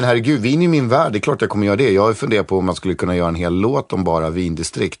 ja, nej men herregud, vin är min värld, det är klart jag kommer göra det. Jag har funderat på om man skulle kunna göra en hel låt om bara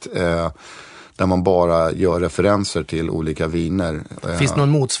vindistrikt. Där man bara gör referenser till olika viner. Finns det någon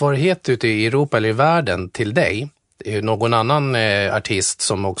motsvarighet ute i Europa eller i världen till dig? Någon annan artist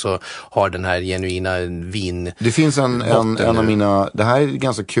som också har den här genuina vin? Det finns en av mina, det här är en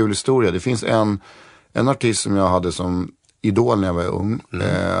ganska kul historia. Det finns en artist som jag hade som idol när jag var ung.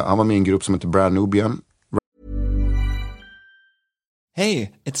 Han var med i en grupp som heter Brand Nubian.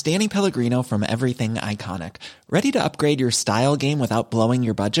 Hey, it's Danny Pellegrino from Everything Iconic. Ready to upgrade your style game without blowing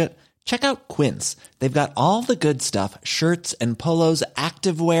your budget? Check out Quince. They've got all the good stuff, shirts and polos,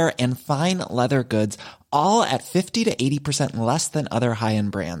 activewear, and fine leather goods, all at 50 to 80% less than other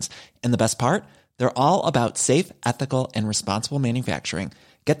high-end brands. And the best part? They're all about safe, ethical, and responsible manufacturing.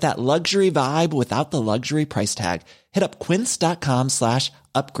 Get that luxury vibe without the luxury price tag. Hit up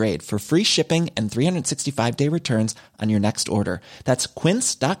quince.com/upgrade for free shipping and 365-day returns on your next order. That's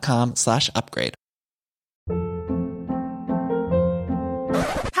quince.com/upgrade.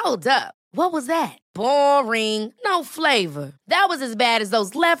 Hold up. What was that? Boring. No flavor. That was as bad as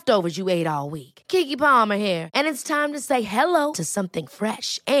those leftovers you ate all week. Keke Palmer here, and it's time to say hello to something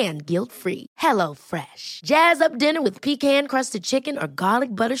fresh and guilt-free. Hello Fresh. Jazz up dinner with pecan-crusted chicken or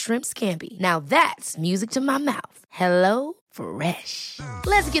garlic butter shrimp scampi. Now that's music to my mouth. Hello Fresh.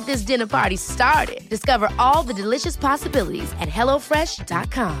 Let's get this dinner party started. Discover all the delicious possibilities at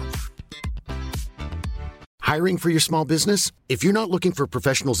hellofresh.com. Hiring for your small business? If you're not looking for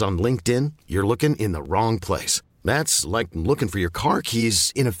professionals on LinkedIn, you're looking in the wrong place. That's like looking for your car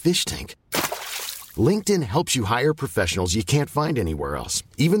keys in a fish tank. LinkedIn helps you hire professionals you can't find anywhere else,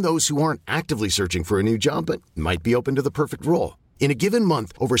 even those who aren't actively searching for a new job but might be open to the perfect role. In a given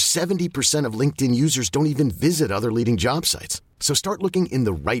month, over 70% of LinkedIn users don't even visit other leading job sites. So start looking in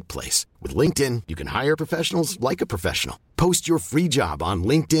the right place. With LinkedIn, you can hire professionals like a professional. Post your free job on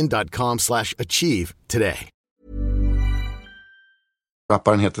linkedin.com/achieve today.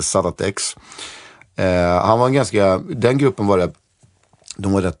 Rapparen heter Sadat X. Han var den gruppen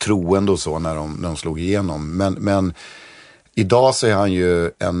de var rätt troende och så när de slog igenom. Men idag så är han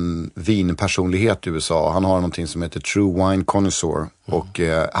ju en vinpersonlighet i USA. Han har någonting som heter True Wine Connoisseur. Och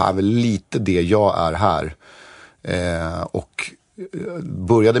han är väl lite det jag är här. Och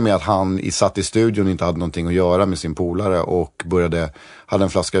började med att han satt i studion och inte hade någonting att göra med sin polare och hade en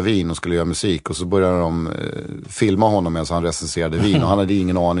flaska vin och skulle göra musik, och så började de filma honom medan han recenserade vin, och han hade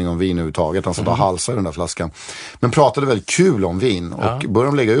ingen aning om vin överhuvudtaget. Han satt och halsade den där flaskan, men pratade väldigt kul om vin och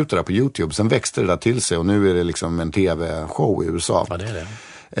började de lägga ut det där på YouTube. Sen växte det där till sig och nu är det liksom en tv-show i USA. Ja, det är det.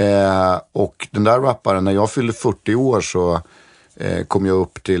 Och den där rapparen, när jag fyllde 40 år så kom jag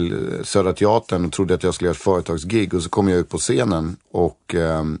upp till Södra Teatern och trodde att jag skulle göra ett företagsgig, och så kom jag ut på scenen och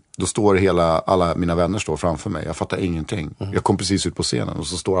då står alla mina vänner står framför mig. Jag fattar ingenting. Jag kom precis ut på scenen och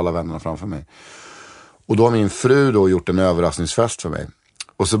så står alla vännerna framför mig. Och då har min fru då gjort en överraskningsfest för mig.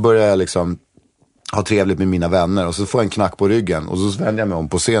 Och så börjar jag liksom ha trevligt med mina vänner, och så får jag en knack på ryggen och så vänder jag mig om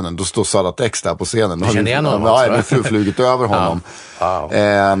på scenen. Då står Sadat X där på scenen. Du känner igen honom? Ja, min fru flugit över honom.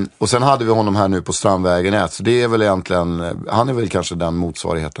 Wow. Och sen hade vi honom här nu på Strandvägen 1. Så det är väl egentligen, han är väl kanske den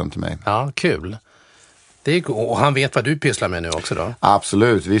motsvarigheten till mig. Ja, kul. Och han vet vad du pysslar med nu också då?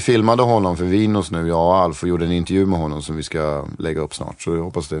 Absolut. Vi filmade honom för Vinos nu, jag och Alf, och gjorde en intervju med honom som vi ska lägga upp snart. Så jag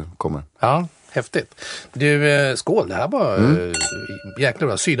hoppas det kommer. Ja, häftigt. Du, skål, det här var jäkla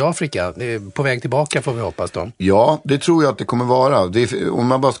bra. Sydafrika, det är på väg tillbaka får vi hoppas då. Ja, det tror jag att det kommer vara. Om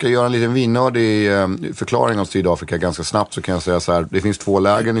man bara ska göra en liten vinnördig förklaring av Sydafrika ganska snabbt, så kan jag säga så här. Det finns 2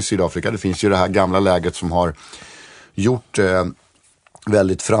 lägen i Sydafrika. Det finns ju det här gamla läget som har gjort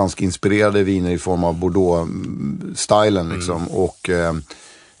väldigt franskinspirerade viner i form av Bordeaux-stylen liksom. Och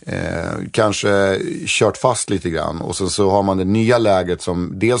kanske kört fast lite grann. Och sen så har man det nya läget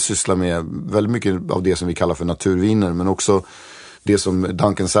som dels sysslar med väldigt mycket av det som vi kallar för naturviner, men också det som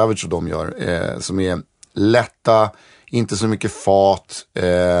Duncan Savage och de gör, som är lätta, inte så mycket fat,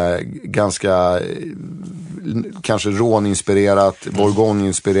 ganska kanske råninspirerat,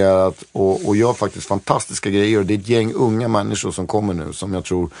 bourgogne-inspirerat och gör faktiskt fantastiska grejer. Och det är ett gäng unga människor som kommer nu, som jag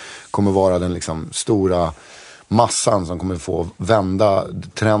tror kommer vara den liksom stora massan som kommer få vända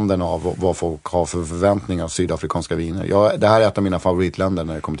trenden av vad folk har för förväntningar av sydafrikanska viner. Det här är ett av mina favoritländer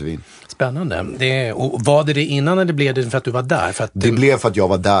när det kommer till vin. Spännande. Och var det innan eller blev det för att du var där? Det blev för att jag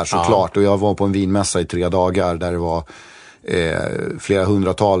var där såklart. Och jag var på en vinmässa i 3 dagar där det var flera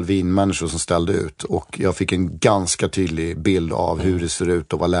hundratal vinmänniskor som ställde ut. Och jag fick en ganska tydlig bild av hur det ser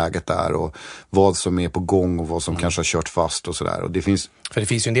ut och vad läget är. Och vad som är på gång och vad som kanske har kört fast och sådär. Och det finns... För det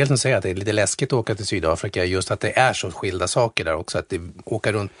finns ju en del som säger att det är lite läskigt att åka till Sydafrika, just att det är så skilda saker där också, att det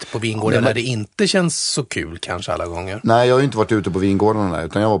åka runt på vingården där det inte känns så kul kanske alla gånger. Nej, jag har ju inte varit ute på vingården där,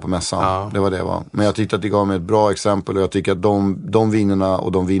 utan jag var på mässan. Det var det va. Men jag tyckte att det gav mig ett bra exempel, och jag tycker att de vinerna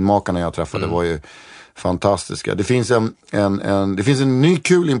och de vinmakarna jag träffade var ju fantastiska. Det finns en ny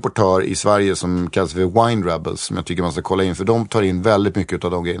kul importör i Sverige som kallas för Wine Rebels, som jag tycker man ska kolla in, för de tar in väldigt mycket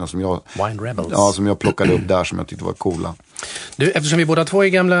av de grejerna som jag Wine Rebels. Ja, som jag plockade upp där, som jag tyckte var coola. Du, eftersom vi båda två är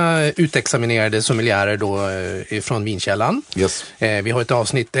gamla utexaminerade sommeliärer då från Vinkällan. Yes. Vi har ett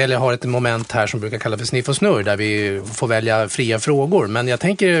avsnitt, eller har ett moment här som brukar kallas för sniff och snurr, där vi får välja fria frågor. Men jag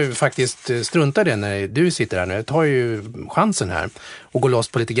tänker faktiskt strunta det när du sitter här nu. Jag tar ju chansen här och går loss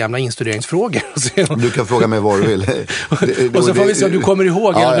på lite gamla instuderingsfrågor. Du kan fråga mig vad du vill. Och så får vi se om du kommer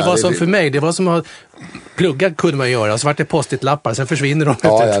ihåg. Det var som för mig. Det var som att plugga kunde man göra. Och så var det post-it-lappar. Sen försvinner de.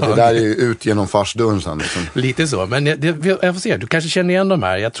 Det där är ju ut genom farsdörren sen. Liksom. Lite så. Men jag får se. Du kanske känner igen de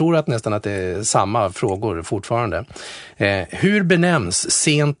här. Jag tror att nästan att det är samma frågor fortfarande. Hur benämns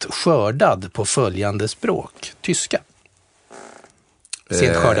sent skördad på följande språk? Tyska.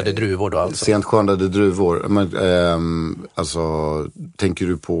 Sent skördade druvor då alltså. Sent skördade druvor. Men, alltså, tänker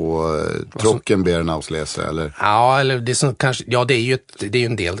du på Trockenbeerenauslese eller? Ja, eller det som kanske, ja det är ju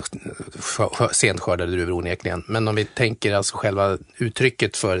en del sent skördade druvor onekligen. Men om vi tänker alltså själva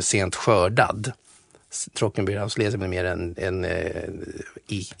uttrycket för sent skördad. Trockenbeerenauslese är mer en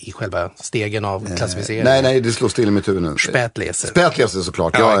i själva stegen av klassificering. Nej, det slår still i mitt huvud nu. Spätlese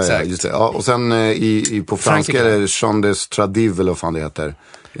såklart. Ja, exakt. Just det. Ja, och sen på franska är det Chandes Tradiv eller vad fan det heter. Är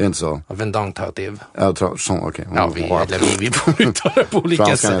det inte så? Vendang Tradiv. Ja, okej. Ja, vi får uttala på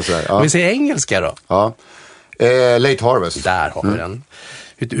olika sätt. Om vi säger engelska då? Ja. Late Harvest. Där har vi den.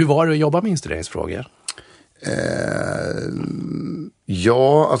 Hur var det att jobba med instuderingsfrågor?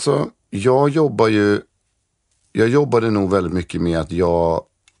 Ja, alltså jag jobbade nog väldigt mycket med att jag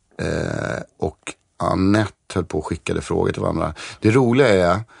och Annette höll på och skickade frågor till varandra. Det roliga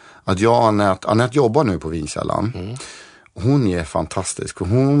är att jag och Annette jobbar nu på Vinkällan. Hon är fantastisk.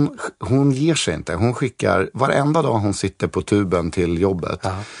 Hon ger sig inte. Hon skickar, varenda dag hon sitter på tuben till jobbet,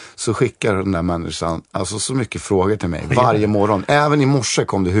 så skickar den där människan alltså så mycket frågor till mig varje morgon. Även i morse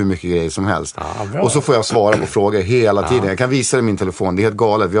kom det hur mycket grejer som helst. Och så får jag svara på frågor hela tiden. Jag kan visa det i min telefon. Det är helt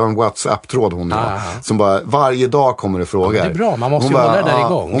galet. Vi har en WhatsApp-tråd hon som bara, varje dag kommer det frågor. Det är bra, man måste ju hålla det där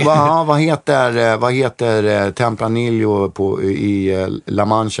igång. Hon bara, vad heter Tempranillo i La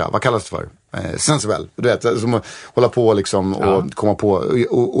Mancha? Vad kallas det för? Sensuell, du vet, som att hålla på liksom och komma på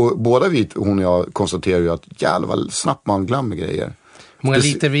och båda hon och jag konstaterar ju att jävlar vad snabbt man glömmer grejer.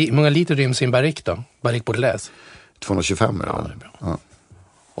 Hur många liter ryms i en barrik då? Barrik Bordelais? 225 är det. Ja, det är bra. Ja.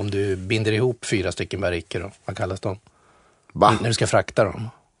 Om du binder ihop 4 stycken barriker då, vad kallas de? När du ska frakta dem?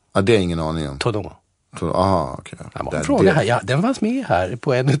 Ja, det är ingen aning om. Todoma. Aha, okej. Okay. Fråga här, den fanns med här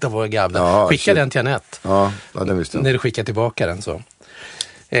på en av våra gamla. Skicka den till Annette. Ja, den visste jag. När du skickar tillbaka den så.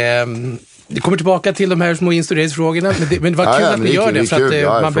 Det kommer tillbaka till de här små instuderingsfrågorna, men det var kul att ni gör det, för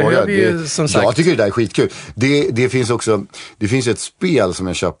att man behöver ju som sagt. Jag tycker det där är skitkul. Det finns också, det finns ett spel som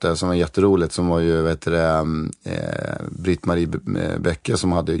jag köpte som var jätteroligt, som var ju Britt-Marie Bäcke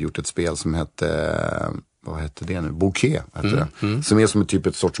som hade gjort ett spel som hette, vad hette det nu? Bouquet hette det. Som är som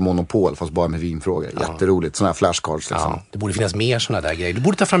ett sorts monopol, fast bara med vinfrågor. Jätteroligt, sådana här flashcards liksom. Det borde finnas mer sådana där grejer. Du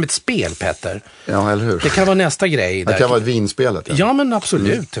borde ta fram ett spel, Petter. Ja, eller hur? Det kan vara nästa grej. Det kan vara ett vinspelet. Ja, men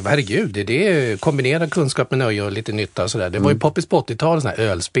absolut. Herregud, det är kombinerad kunskap med nöje och lite nytta och sådär. Det var ju poppis på 80-talet, sådana här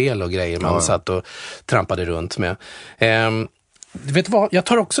ölspel och grejer man satt och trampade runt med. Vet du vad? Jag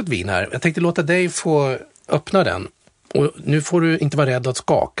tar också ett vin här. Jag tänkte låta dig få öppna den. Och nu får du inte vara rädd att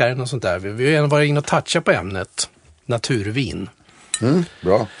skaka eller något sånt där. Vi har gärna varit in och toucha på ämnet naturvin.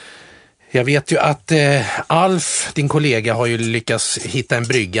 Bra. Jag vet ju att Alf, din kollega, har ju lyckats hitta en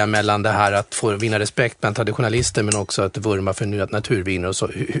brygga mellan det här att få vinna respekt bland traditionalister men också att vurma för naturviner och så.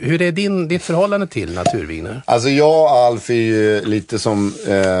 Hur är ditt förhållande till naturviner? Alltså jag och Alf är ju lite som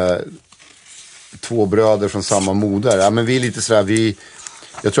två bröder från samma moder. Ja, men vi är lite sådär,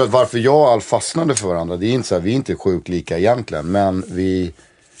 jag tror att varför jag och Alf fastnade för varandra, det är inte så här, vi är inte sjukt lika egentligen, men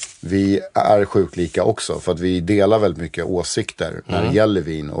vi är sjukt lika också för att vi delar väldigt mycket åsikter när det gäller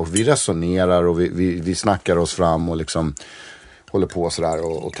vin och vi resonerar och vi snackar oss fram och liksom håller på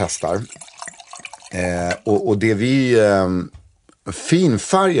sådär och testar. Och det vi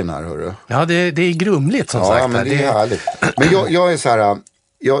finfärgen här, hörru. Ja, det är grumligt som sagt. Ja, men det är härligt. Men jag är så här,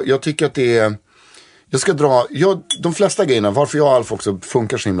 jag tycker att det är, de flesta grejerna, varför jag och Alf också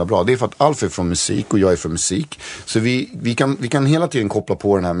funkar så himla bra, det är för att Alf är från musik och jag är från musik. Så vi kan hela tiden koppla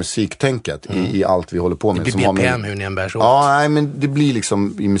på den här musiktänket i allt vi håller på med. Det blir BPM hur ni än bär så. Ja, nej, men det blir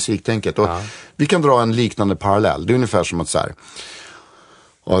liksom i musiktänket. Och vi kan dra en liknande parallell. Det är ungefär som att så här,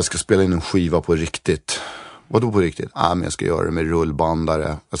 jag ska spela in en skiva på riktigt. Vadå på riktigt? Men jag ska göra det med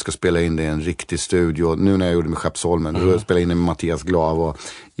rullbandare. Jag ska spela in det i en riktig studio. Nu när jag gjorde med Skeppsholmen. Spela in det med Mattias Glav och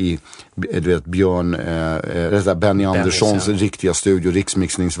i Benny Anderssons riktiga studio.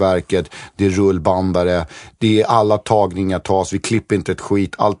 Riksmixningsverket. Det är rullbandare. Det är alla tagningar tas. Vi klipper inte ett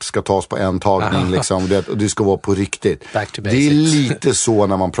skit. Allt ska tas på en tagning. Liksom. Och det ska vara på riktigt. Det är lite så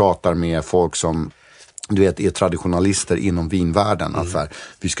när man pratar med folk som du vet, är traditionalister inom vinvärlden. Att så här,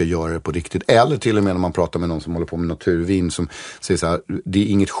 vi ska göra det på riktigt. Eller till och med när man pratar med någon som håller på med naturvin som säger så här, det är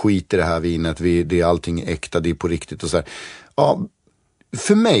inget skit i det här vinet. Det är allting äkta, det är på riktigt. Och så här. Ja,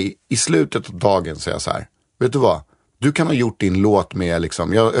 för mig, i slutet av dagen säger jag så här, vet du vad? Du kan ha gjort din låt med,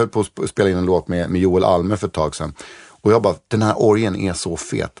 liksom, jag höll på att spela in en låt med Joel Alme för ett tag sedan. Och jag bara, den här orgen är så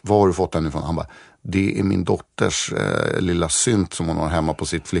fet. Var har du fått den ifrån? Han bara, det är min dotters lilla synt som hon har hemma på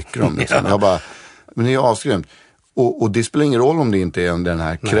sitt flickrum. Liksom. Jag bara, men det är avskrämt. Och det spelar ingen roll om det inte är den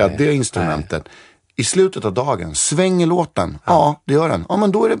här kreddiga instrumentet. I slutet av dagen, svänger låten. Ja, det gör den. Ja,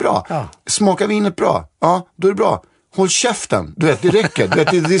 men då är det bra. Ja. Smakar vinet bra? Ja, då är det bra. Håll käften. Du vet, det räcker. Du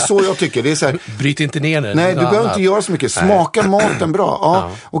vet, det är så jag tycker. Det är så här, bryt inte ner den. Nej, du behöver inte göra så mycket. Smakar maten bra?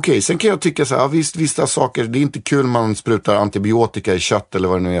 Ja. Okej, sen kan jag tycka så här, vissa saker, det är inte kul man sprutar antibiotika i kött eller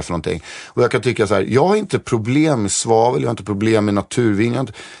vad det nu är för någonting. Och jag kan tycka så här, jag har inte problem med svavel, jag har inte problem med naturvin.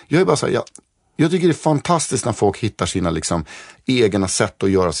 Jag är bara så här, jag tycker det är fantastiskt när folk hittar sina liksom egna sätt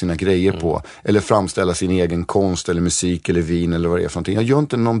att göra sina grejer på. Eller framställa sin egen konst eller musik eller vin eller vad det är för någonting. Jag gör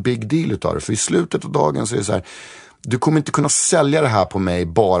inte någon big deal utav det. För i slutet av dagen så är det så här, du kommer inte kunna sälja det här på mig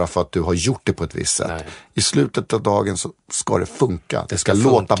bara för att du har gjort det på ett visst sätt. Nej. I slutet av dagen så ska det funka. Det ska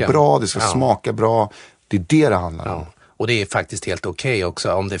låta bra, det ska smaka bra. Det är det handlar om. Och det är faktiskt helt okej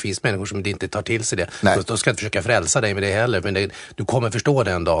också om det finns människor som inte tar till sig det. Då ska jag inte försöka frälsa dig med det heller. Men du kommer förstå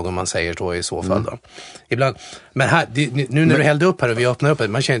det en dag om man säger så i så fall. Då. Ibland, men här, nu när du hällde upp här och vi öppnar upp,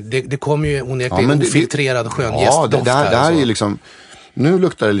 man känner, det kommer ju onekligen ofiltrerad skön gästdoft. Det här är ju liksom... Nu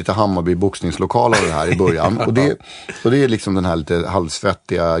luktar det lite Hammarby boxningslokal av det här i början. och det är liksom den här lite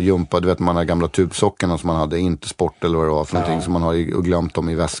halvsvettiga jumpa. Du vet man har gamla tubsockorna som man hade, inte sport eller vad det var för någonting som man har glömt dem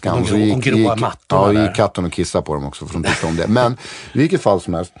i väskan. De gråa mattorna gick katten och kissade på dem också för de tyckte om det. Men i vilket fall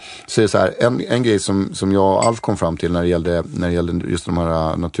som helst så är det så här, en grej som jag och Alf kom fram till när det gällde just de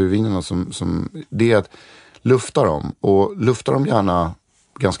här naturvinerna som det är att lufta dem. Och lufta dem gärna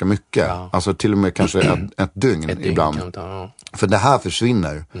ganska mycket. Alltså till och med kanske ett dygn ibland. För det här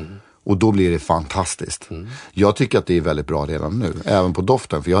försvinner. Och då blir det fantastiskt. Jag tycker att det är väldigt bra redan nu. Även på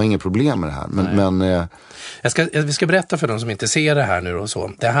doften. För jag har inget problem med det här. Men vi ska berätta för de som inte ser det här nu och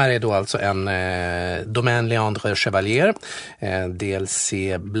så. Det här är då alltså en Domaine Leandre Chevalier. DLC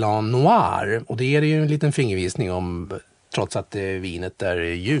Blanc Noir. Och det ger ju en liten fingervisning om... Trots att vinet är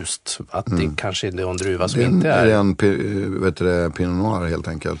ljust. Att det kanske är en druva som inte är... Det är en Pinot Noir helt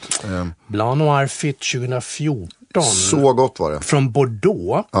enkelt. Blanc Noir Fit 2014. Så gott var det. Från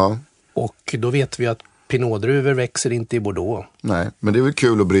Bordeaux. Ja. Och då vet vi att Pinot-druvor växer inte i Bordeaux. Nej, men det är väl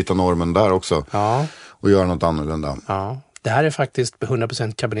kul att bryta normen där också. Ja. Och göra något annorlunda. Ja. Det här är faktiskt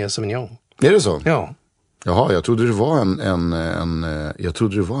 100% Cabernet Sauvignon. Är det så? Ja. Jaha, jag trodde det var en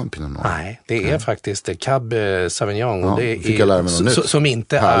Pinot Noir. Nej, det är faktiskt Cab Sauvignon. Ja, och det fick jag lära mig något nytt. Som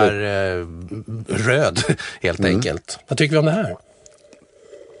inte är röd, helt enkelt. Vad tycker vi om det här?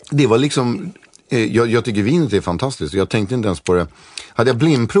 Det var liksom... Jag tycker vinet är fantastiskt. Jag tänkte inte ens på det. Hade jag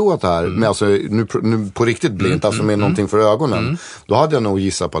blindprovat det här, med, alltså, nu på riktigt blind, alltså med någonting för ögonen, då hade jag nog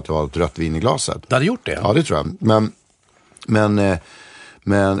gissat på att det var ett rött vin i glaset. Du hade gjort det? Ja, det tror jag.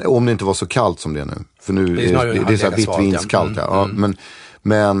 Men om det inte var så kallt som det är nu. För nu det är så här vitvinskallt. Men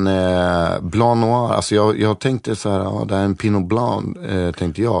Men Blanc Noir, alltså jag tänkte så här, ja, det är en Pinot Blanc,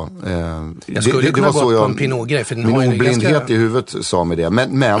 tänkte jag. Jag skulle kunna gå på en Pinot-grej. Min oblindhet i huvudet sa mig det.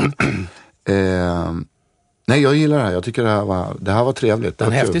 Men nej, jag gillar det här. Jag tycker det här var trevligt. Det är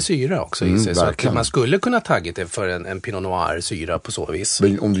en häftig syra också i sig. Så att man skulle kunna tagit det för en Pinot Noir-syra på så vis.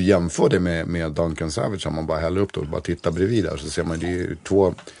 Men om du jämför det med Duncan Savage, om man bara häller upp det och bara tittar bredvid där, så ser man, det är ju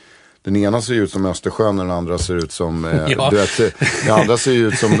två... Den ena ser ut som Östersjön och den andra ser ut som... du vet, den andra ser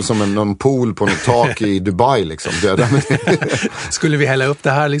ut som någon pool på något tak i Dubai liksom. Skulle vi hälla upp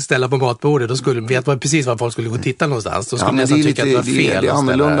det här och ställa på matbordet, då skulle vi veta precis var folk skulle gå och titta någonstans. Då skulle nästan tycka att det var fel. Det är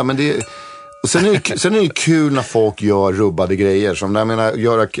annorlunda, men det är... Och sen är det kul när folk gör rubbade grejer. Som jag menar,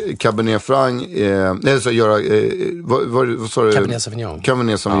 göra Cabernet Franc, vad sa du?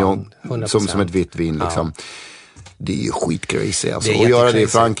 Cabernet Sauvignon, som ett vitt vin liksom. Det är ju skitcrazy alltså. Och göra det i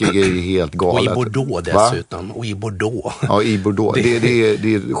Frankrike är ju helt galet. Och i Bordeaux dessutom. Och i Bordeaux. Ja, i Bordeaux. Det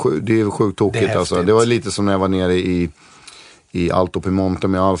är sjukt tokigt alltså. Det var lite som när jag var nere i Alto Piemonte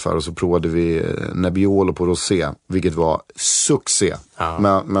med Alfar, och så provade vi Nebbiolo på rosé, vilket var succé.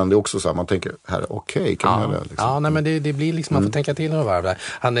 Ja. Men det är också så här, man tänker, okej, kan man göra det? Liksom. Ja, nej, men det blir liksom, man får tänka till några varv där.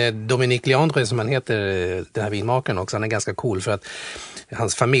 Han är Dominique Leandre, som han heter, den här vinmakaren också, han är ganska cool för att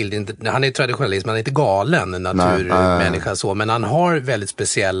hans familj, han är traditionalist, men han är inte galen naturmänniska så, men han har väldigt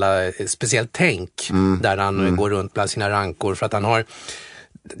speciellt tänk där han går runt bland sina rankor, för att han har...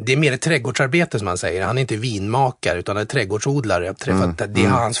 Det är mer ett trädgårdsarbete som man säger. Han är inte vinmakare utan han är trädgårdsodlare. Det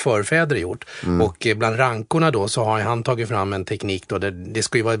har hans förfäder gjort. Och bland rankorna då så har han tagit fram en teknik då. Det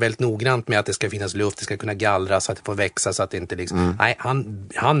ska ju vara väldigt noggrant med att det ska finnas luft. Det ska kunna gallras så att det får växa så att det inte liksom... Nej,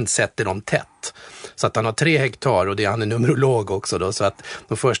 han sätter dem tätt. Så att han har 3 hektar och han är numerolog också då. Så att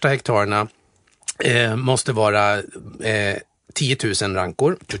de första hektarerna måste vara... 10 000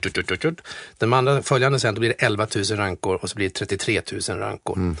 rankor. Den andra följande sen, då blir det 11 000 rankor och så blir det 33 000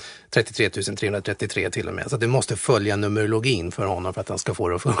 rankor. 33 333 till och med. Så det måste följa numerologin för honom för att han ska få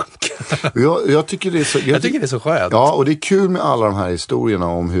det att funka. Jag tycker det är så, jag tycker det är så skönt. Ja, och det är kul med alla de här historierna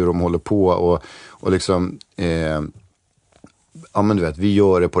om hur de håller på och liksom ja men du vet, vi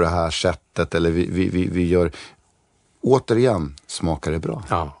gör det på det här sättet, eller vi gör, återigen, smakar det bra.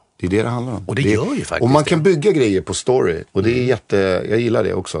 Ja. Det är det handlar om. Och det gör ju faktiskt. Och man kan bygga grejer på story. Och det är jag gillar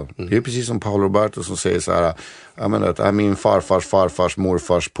det också. Det är precis som Paolo Roberto som säger så här. Jag menar att min farfars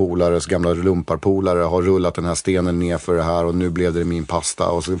morfars polares gamla lumparpolare har rullat den här stenen ner för det här. Och nu blev det min pasta.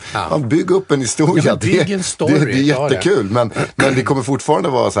 Och så, bygg upp en historia. Ja, bygg en story. Det är jättekul. Men det kommer fortfarande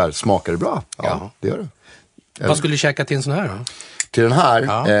vara så här, smakar det bra? Ja. Det gör det. Vad skulle du käka till en sån här då? Till den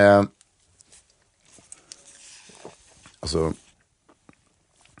här? Alltså...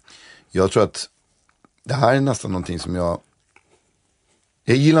 Jag tror att det här är nästan någonting som jag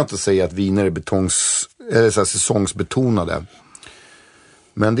gillar inte att säga att viner är så här säsongsbetonade.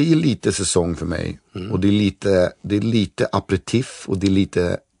 Men det är lite säsong för mig. Och det är lite aperitif och det är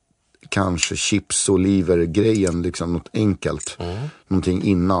lite kanske chips och oliver grejen, liksom något enkelt. Någonting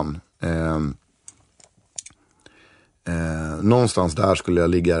innan. Någonstans där skulle jag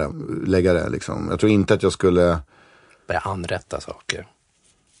lägga det liksom. Jag tror inte att jag skulle börja anrätta saker.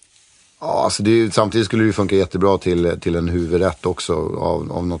 Ja, alltså samtidigt skulle det funka jättebra till en huvudrätt också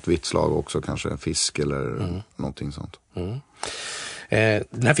av något vitt slag också, kanske en fisk eller någonting sånt.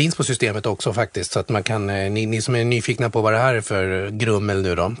 Den här finns på systemet också faktiskt, så att man kan, ni som är nyfikna på vad det här är för grummel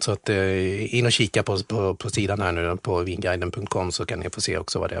nu då, så att in och kika på sidan här nu då, på vinguiden.com, så kan ni få se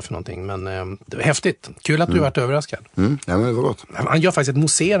också vad det är för någonting. Men det var häftigt, kul att du varit överraskad. Ja, men det var gott. Han gör faktiskt ett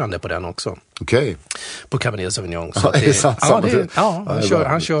mousserande på den också. Okej. På Cabernet Sauvignon. Så det är sant.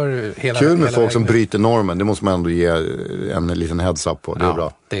 Han kör hela... Kul med folk som bryter normen, det måste man ändå ge en liten heads up på, det är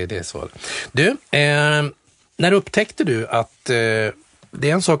bra. Det är så. Du, när upptäckte du att... Det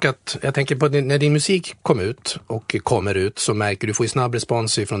är en sak att, jag tänker på när din musik kommer ut så märker du får ju snabb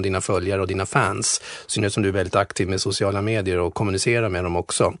respons från dina följare och dina fans. Synnerhet som du är väldigt aktiv med sociala medier och kommunicerar med dem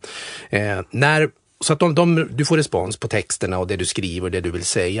också. Så att du får respons på texterna och det du skriver och det du vill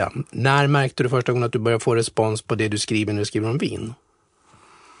säga. När märkte du första gången att du började få respons på det du skriver när du skriver om vin?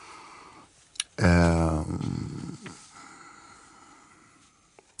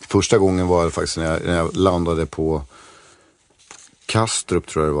 Första gången var det faktiskt när jag landade på Kastrup,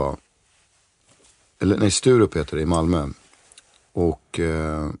 tror jag det var. Eller nej, Sturup heter det, i Malmö. Och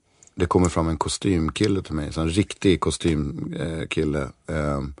det kommer fram en kostymkille till mig. Så en riktig kostymkille.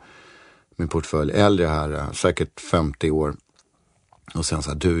 Min portfölj. Äldre här, säkert 50 år. Och sen så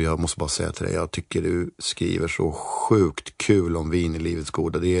här, du, jag måste bara säga till dig. Jag tycker du skriver så sjukt kul om vin i livets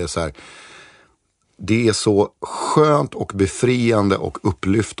goda. Det är så här... Det är så skönt och befriande och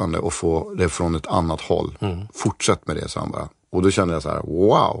upplyftande att få det från ett annat håll. Fortsätt med det, så han bara. Och då kände jag så här,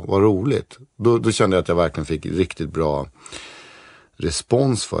 wow, vad roligt. Då kände jag att jag verkligen fick riktigt bra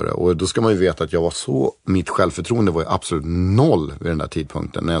respons för det. Och då ska man ju veta att jag var mitt självförtroende var ju absolut 0 vid den där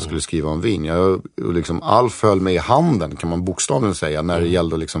tidpunkten när jag skulle skriva om vin. Jag liksom, Alf höll mig i handen, kan man bokstavligen säga, när det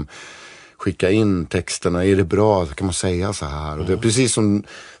gällde att liksom skicka in texterna. Är det bra? Kan man säga så här? Och det är precis som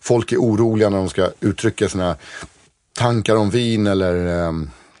folk är oroliga när de ska uttrycka sina tankar om vin eller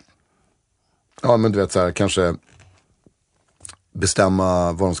ja, men du vet så här, kanske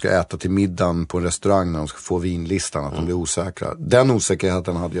bestämma vad de ska äta till middagen på en restaurang när de ska få vinlistan, att de blir osäkra. Den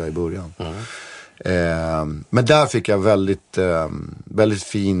osäkerheten hade jag i början. Men där fick jag väldigt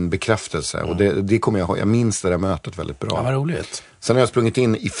fin bekräftelse och det kommer jag minns det där mötet väldigt bra. Ja, vad roligt. Sen har jag sprungit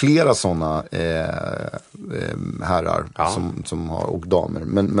in i flera sådana herrar som har, och damer,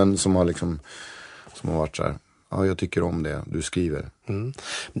 men som har liksom, som har varit så här. Ja, jag tycker om det du skriver.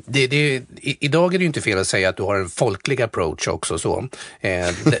 Idag är det ju inte fel att säga att du har en folklig approach också så.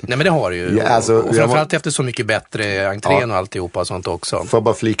 Nej, men det har du ju. Ja, alltså, och framförallt efter så mycket bättre entrén och alltihopa och sånt också. Får jag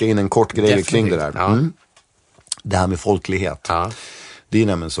bara flika in en kort grej Definitivt. kring det där. Ja. Det här med folklighet. Ja. Det är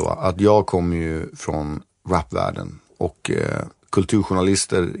nämligen så att jag kommer ju från rapvärlden och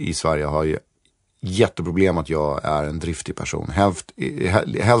kulturjournalister i Sverige har ju jätteproblem att jag är en driftig person. Helst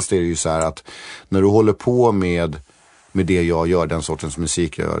är det ju så här att när du håller på med det jag gör, den sortens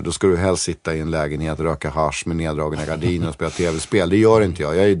musik jag gör, då ska du helst sitta i en lägenhet, röka hasch med neddragna gardiner och spela tv-spel. Det gör inte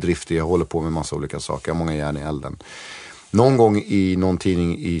jag. Jag är driftig, jag håller på med massa olika saker. Jag har många järn i elden. Någon gång i någon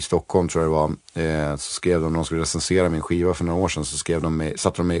tidning i Stockholm tror jag det var, så skrev de, någon skulle recensera min skiva för några år sedan, så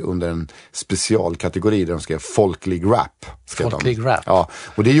satte de mig under en specialkategori där de skrev folklig rap. Folklig rap? Ja,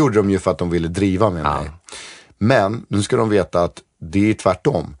 och det gjorde de ju för att de ville driva med mig. Men nu ska de veta att det är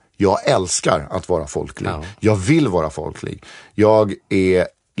tvärtom. Jag älskar att vara folklig. Jag vill vara folklig. Jag är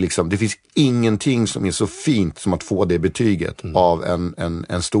liksom, det finns ingenting som är så fint som att få det betyget av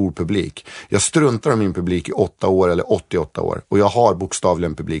en stor publik. Jag struntar om min publik i 8 år eller 88 år. Och jag har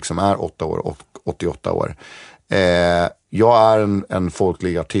bokstavligen en publik som är 8 år och 88 år. Jag är en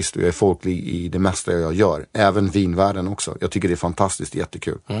folklig artist och jag är folklig i det mesta jag gör. Även vinvärlden också. Jag tycker det är fantastiskt,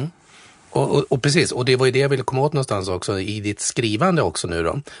 jättekul. Och precis, och det var ju det jag ville komma åt någonstans också i ditt skrivande också nu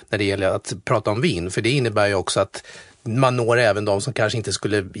då, när det gäller att prata om vin. För det innebär ju också att man når även de som kanske inte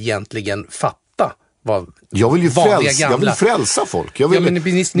skulle egentligen fatta vad jag vill frälsa folk.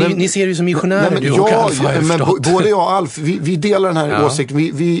 Ni ser ju som missionärer. Men både jag och Alf, vi delar den här åsikten.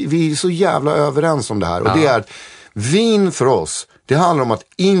 Vi är så jävla överens om det här. Och det är att vin för oss, det handlar om att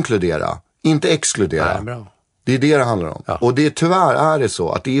inkludera, inte exkludera. Bra. Det är det handlar om. Och tyvärr är det så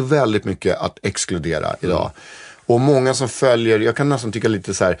att det är väldigt mycket att exkludera idag. Och många som följer, jag kan nästan tycka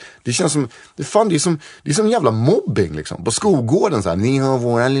lite så här, det känns som, det är som jävla mobbing liksom. På skolgården så här, ni har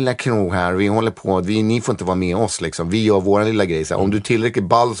våra lilla krog här, vi håller på, ni får inte vara med oss liksom. Vi gör våra lilla grej så här, om du är tillräckligt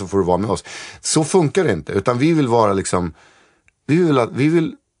ball så får du vara med oss. Så funkar det inte, utan vi vill vara liksom, vi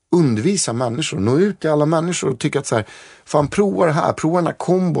vill undervisa människor, nå ut till alla människor och tycka att så här, fan prova det här, prova den här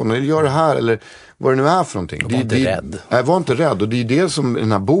kombon eller gör det här eller vad det nu är för någonting. Var inte rädd. Nej, var inte rädd, och det är det som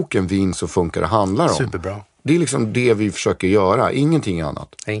den här boken Vin så funkar det handlar om. Superbra. Det är liksom det vi försöker göra, ingenting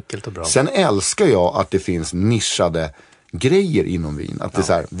annat. Enkelt och bra. Sen älskar jag att det finns nischade grejer inom vin. Att det är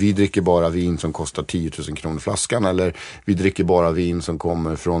så här, vi dricker bara vin som kostar 10 000 kronor flaskan, eller vi dricker bara vin som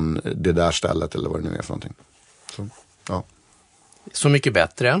kommer från det där stället eller vad det nu är för någonting. Så, ja. Så mycket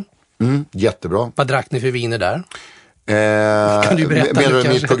bättre. Jättebra. Vad drack ni för viner där? Kan du berätta med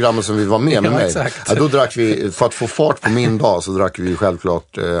mitt program som vi var med mig. Exakt. Ja, då drack vi, för att få fart på min dag så drack vi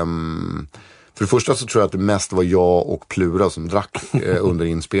självklart för det första så tror jag att det mest var jag och Plura som drack under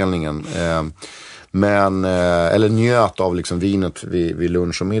inspelningen. Eller njöt av liksom vinet vid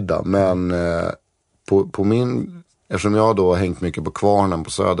lunch och middag. Men på min, eftersom jag då har hängt mycket på Kvarnen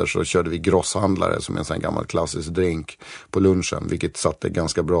på Söder, så körde vi grosshandlare som en sån gammal klassisk drink på lunchen. Vilket satte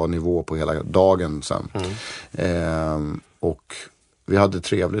ganska bra nivå på hela dagen sen. Och vi hade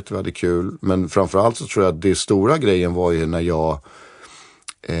trevligt, vi hade kul. Men framförallt så tror jag att det stora grejen var ju när jag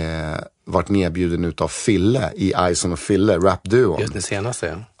varit nedbjuden utav Fille i Ison och Fille, rapduon. Just det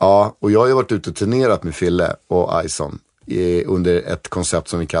senaste. Ja, och jag har ju varit ute och turnerat med Fille och Ison under ett koncept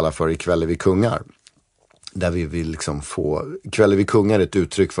som vi kallar för Ikväll är vi kungar. Där vi vill liksom få, Ikväll är vi kungar är ett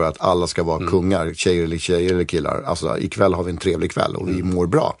uttryck för att alla ska vara kungar, tjejer eller killar. Alltså ikväll har vi en trevlig kväll och vi mår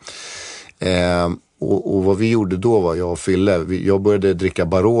bra. Och vad vi gjorde då var, jag och Fille, jag började dricka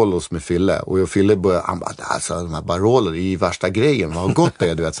Barolos med Fille. Och jag och Fille började, han bara, alltså de här Barolos, det är ju värsta grejen. Vad gott det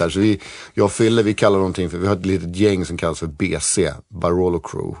är, du vet. Så jag och Fille, vi kallar någonting för, vi har ett litet gäng som kallas för BC, Barolo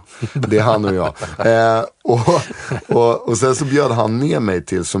Crew. Det är han och jag. Och sen så bjöd han med mig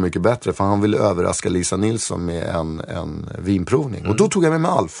till Så mycket bättre, för han ville överraska Lisa Nilsson med en vinprovning. Och då tog jag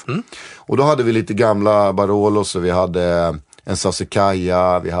med Alf. Och då hade vi lite gamla Barolos, och vi hade en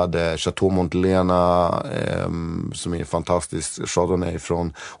Sassicaia, vi hade Chateau Montelena som är fantastiskt Chardonnay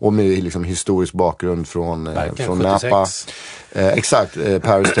och med liksom historisk bakgrund från Napa. Exakt,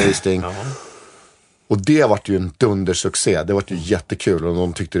 Paris Tasting. Och det var ju en dundersuccé. Det var ju jättekul, och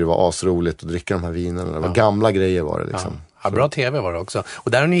de tyckte det var asroligt att dricka de här vinerna. Det var gamla grejer var det liksom. Ja, bra tv var det också.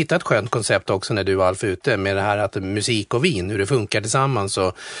 Och där har ni hittat ett skönt koncept också när du och Alf är ute med det här att musik och vin, hur det funkar tillsammans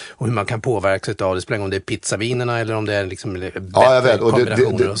och hur man kan påverka sig av det, om det är pizzavinerna eller om det är liksom bättre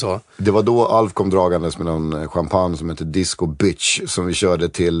kombinationer och så. Det var då Alf kom dragandes med någon champagne som heter Disco Bitch, som vi körde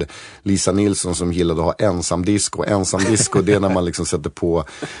till Lisa Nilsson som gillade att ha ensam disco. Ensam disco, det är när man liksom sätter på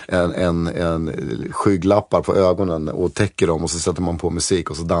en skygglappar på ögonen och täcker dem, och så sätter man på musik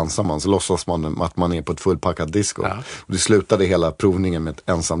och så dansar man, så låtsas man att man är på ett fullpackat disco. Ja. Och det slutade hela provningen med ett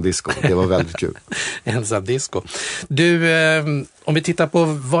ensam disco. Det var väldigt kul. Ensam disco. Du, om vi tittar på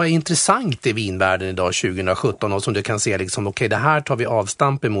vad är intressant i vinvärlden idag 2017 och som du kan se liksom, okej, det här tar vi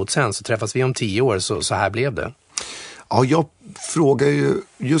avstamp emot sen, så träffas vi om 10 år, så här blev det. Ja, jag frågar ju,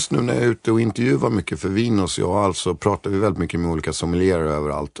 just nu när jag är ute och intervjuar mycket för Vinos, alltså pratar vi väldigt mycket med olika sommelierer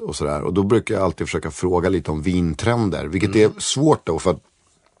överallt och sådär. Och då brukar jag alltid försöka fråga lite om vintrender, vilket är svårt då, för att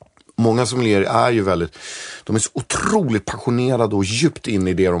många sommelier är ju de är så otroligt passionerade och djupt in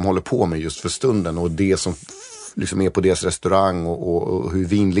i det de håller på med just för stunden, och det som liksom är på deras restaurang och hur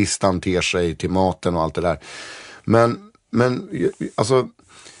vinlistan ter sig till maten och allt det där. Men alltså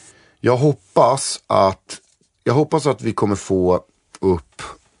jag hoppas att vi kommer få upp,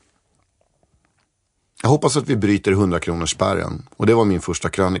 jag hoppas att vi bryter 100-kronorsspärren, och det var min första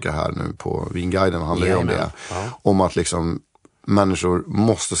krönika här nu på Vinguiden, handlar ju om det. Ja. Om att liksom människor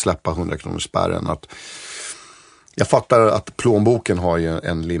måste släppa 100-kronorsspärren. Att jag fattar att plånboken har ju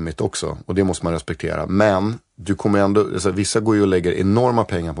en limit också, och det måste man respektera. Men du kommer ändå, alltså, vissa går ju och lägger enorma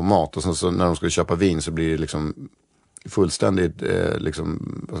pengar på mat, och sen så när de ska köpa vin så blir det liksom fullständigt liksom,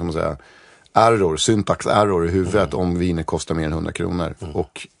 vad ska man säga, syntax error i huvudet om viner kostar mer än 100 kronor.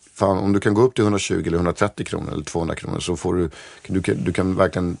 Och fan, om du kan gå upp till 120 eller 130 kronor eller 200 kronor, så får du kan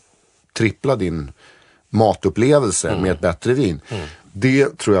verkligen trippla din matupplevelse med ett bättre vin.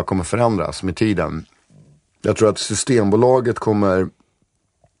 Det tror jag kommer förändras med tiden. Jag tror att Systembolaget kommer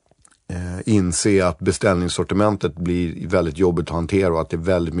inse att beställningssortimentet blir väldigt jobbigt att hantera, och att det är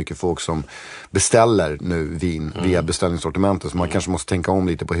väldigt mycket folk som beställer nu vin via beställningssortimentet, så man kanske måste tänka om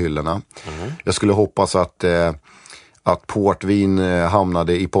lite på hyllorna. Jag skulle hoppas att portvin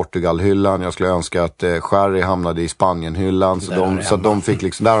hamnade i Portugalhyllan. Jag skulle önska att sherry hamnade i Spanienhyllan, så att de fick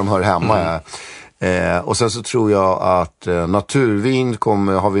liksom, där de hör hemma. Och sen så tror jag att naturvin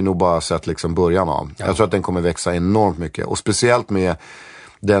har vi nog bara sett liksom början av. Jag tror att den kommer växa enormt mycket, och speciellt med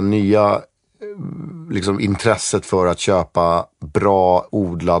den nya liksom intresset för att köpa bra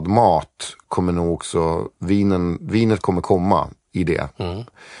odlad mat kommer nog också vinet kommer komma i det.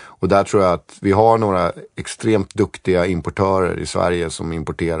 Och där tror jag att vi har några extremt duktiga importörer i Sverige som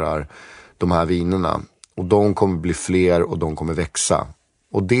importerar de här vinerna, och de kommer bli fler och de kommer växa,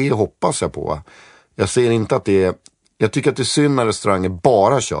 och det hoppas jag på. Jag ser inte att jag tycker att det är synd när restauranger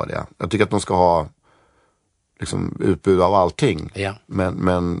bara kör det. Jag tycker att de ska ha liksom utbud av allting. Ja.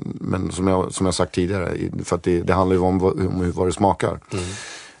 Men som jag sagt tidigare, för att det handlar ju om vad det smakar.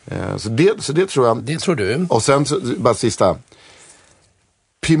 Så det tror jag. Det tror du. Och sen bara sista.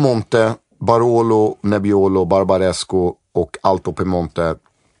 Piemonte, Barolo, Nebbiolo, Barbaresco och Alto Piemonte.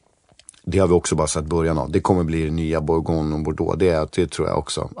 Det har vi också bara sett början av. Det kommer bli det nya Bourgogne och Bordeaux. Det tror jag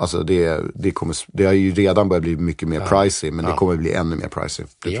också. Alltså det har ju redan börjat bli mycket mer pricey, men det kommer bli ännu mer pricey.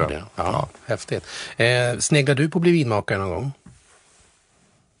 Det tror jag. Ja. Häftigt. Sneglar du på att bli vinmakare någon gång?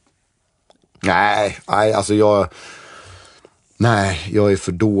 Nej, alltså jag är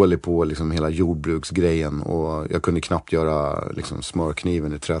för dålig på liksom hela jordbruksgrejen, och jag kunde knappt göra liksom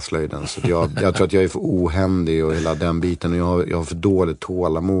smörkniven i träslöjden, så jag tror att jag är för ohändig och hela den biten, och jag har för dåligt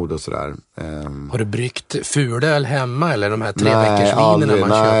tålamod och sådär. Har du bryggt fulöl hemma, eller de här 3 veckors vinerna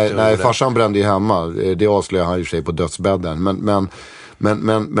man köpte? Nej, farsan brände ju hemma. Det avslöjar han i och för sig på dödsbädden, men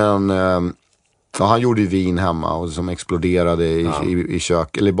ja, han gjorde ju vin hemma och som exploderade i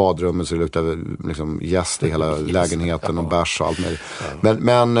kök eller i badrummet, så det luktade liksom jäst i hela lägenheten och bärs och allt möjligt.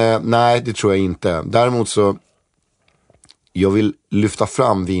 Men nej, det tror jag inte. Däremot så jag vill lyfta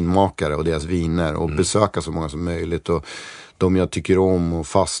fram vinmakare och deras viner och besöka så många som möjligt, och de jag tycker om och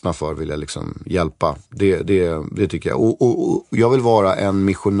fastnar för vill jag liksom hjälpa. Det tycker jag. Och jag vill vara en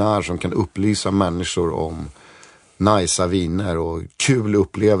missionär som kan upplysa människor om nice viner och kul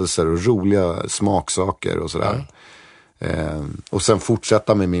upplevelser och roliga smaksaker och sådär. Och sen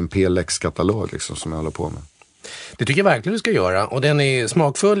fortsätta med min PLX-katalog liksom, som jag håller på med. Det tycker jag verkligen du ska göra, och den är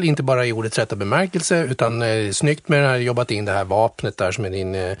smakfull, inte bara i ordets rätta bemärkelse, utan snyggt med den här, jobbat in det här vapnet där som är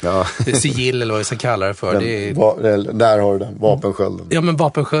din sigill eller vad jag ska kalla det för. Där har du den, vapenskölden. Ja, men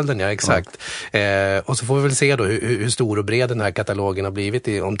vapenskölden, ja, exakt. Och så får vi väl se då hur stor och bred den här katalogen har blivit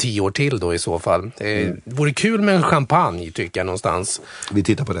om 10 år till då i så fall. Det vore kul med en champagne, tycker jag någonstans. Vi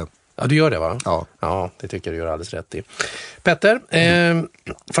tittar på det. Ja, du gör det, va? Ja. Ja, det tycker jag du gör alldeles rätt i. Petter,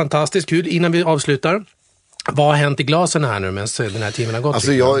 fantastiskt kul. Innan vi avslutar, vad har hänt i glasen här nu medan den här timmen har gått?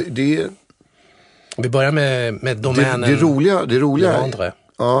 Alltså vi börjar med domänen. Det roliga det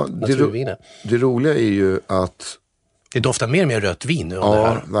roliga är ju att det doftar mer och mer rött vin nu.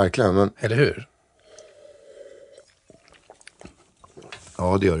 Ja, verkligen. Men, eller hur?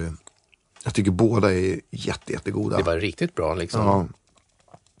 Ja, det gör det. Jag tycker båda är jättegoda. Det var riktigt bra liksom. Ja.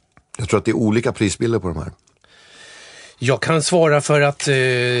 Jag tror att det är olika prisbilder på de här. Jag kan svara för att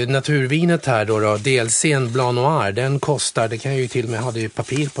naturvinet här då DLC:n Blanc Noir, den kostar, det kan jag ju till och med, hade ju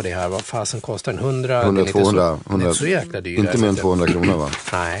papper på det här, vad fasen kostar den? 100-200. Den är så jäkla dyr. Inte mer än 200 kronor, va?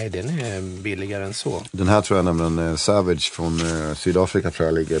 Nej, den är billigare än så. Den här tror jag nämligen, Savage från Sydafrika tror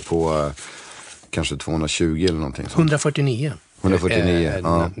jag ligger på kanske 220 eller någonting sånt. 149. 149,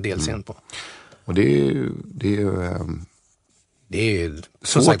 ja. DLC:n på. Och det är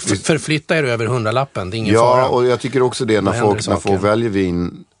som sagt, förflytta er över 100-lappen, det är ingen fara. Ja, och jag tycker också det när folk väljer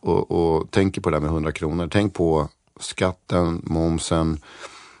vin och tänker på det med 100 kronor. Tänk på skatten, momsen,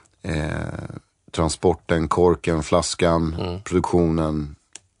 transporten, korken, flaskan, produktionen.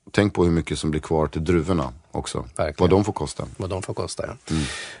 Tänk på hur mycket som blir kvar till druvorna också. Verkligen. Vad de får kosta. Ja.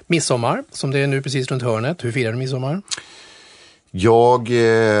 Midsommar, som det är nu precis runt hörnet. Hur firar du midsommar? Jag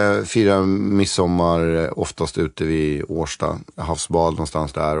firar midsommar oftast ute vid Årsta, havsbad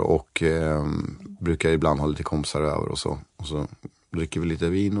någonstans där, och brukar ibland ha lite kompisar över och så dricker vi lite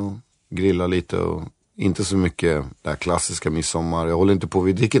vin och grillar lite, och inte så mycket där klassiska midsommar. Jag håller inte på,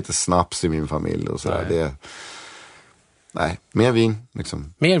 vi dricker inte snaps i min familj och sådär. Nej, mer vin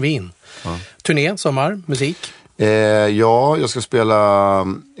liksom. Mer vin. Ja. Turné, sommar, musik? Ja, jag ska spela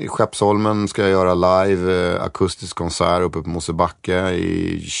i Skeppsholmen, ska jag göra live akustisk konsert uppe på Mosebacke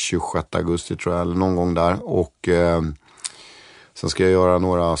i 26 augusti tror jag, eller någon gång där. Och sen ska jag göra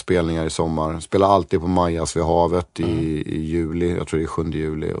några spelningar i sommar. Spela alltid på Majas vid havet i juli, jag tror det är 7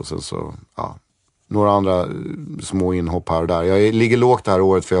 juli. Och sen så, några andra små inhopp här och där. Jag ligger lågt det här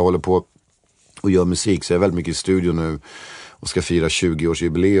året för jag håller på och gör musik, så jag är väldigt mycket i studio nu. Och ska fira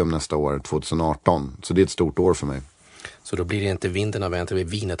 20-årsjubileum nästa år, 2018. Så det är ett stort år för mig. Så då blir det inte vinden av vänt, det blir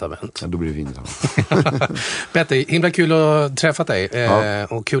vinet av vänt. Ja, då blir det vinet av vänt. Petter, himla kul att träffa dig.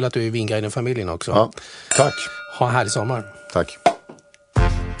 Och kul att du är Vinguiden-familjen också. Ja, tack. Ha en härlig sommar. Tack.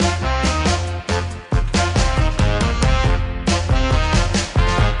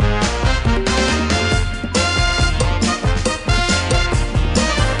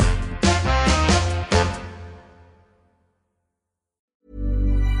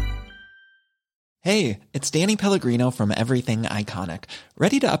 Hey, it's Danny Pellegrino from Everything Iconic.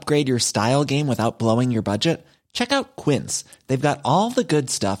 Ready to upgrade your style game without blowing your budget? Check out Quince. They've got all the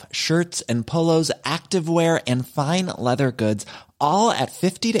good stuff, shirts and polos, activewear, and fine leather goods, all at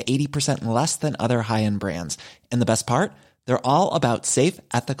 50 to 80% less than other high-end brands. And the best part? They're all about safe,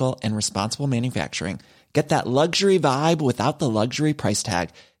 ethical, and responsible manufacturing. Get that luxury vibe without the luxury price tag.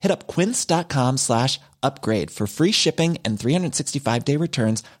 Hit up quince.com/upgrade for free shipping and 365-day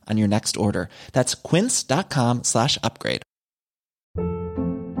returns on your next order. That's quince.com/upgrade.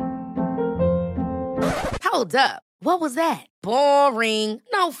 Hold up. What was that? Boring.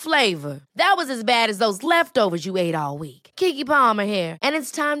 No flavor. That was as bad as those leftovers you ate all week. Keke Palmer here, and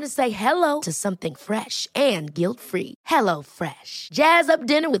it's time to say hello to something fresh and guilt-free. Hello Fresh. Jazz up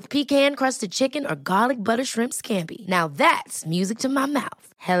dinner with pecan-crusted chicken or garlic butter shrimp scampi. Now that's music to my mouth.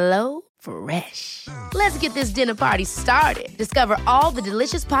 Hello Fresh. Let's get this dinner party started. Discover all the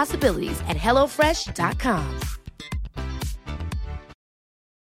delicious possibilities at hellofresh.com.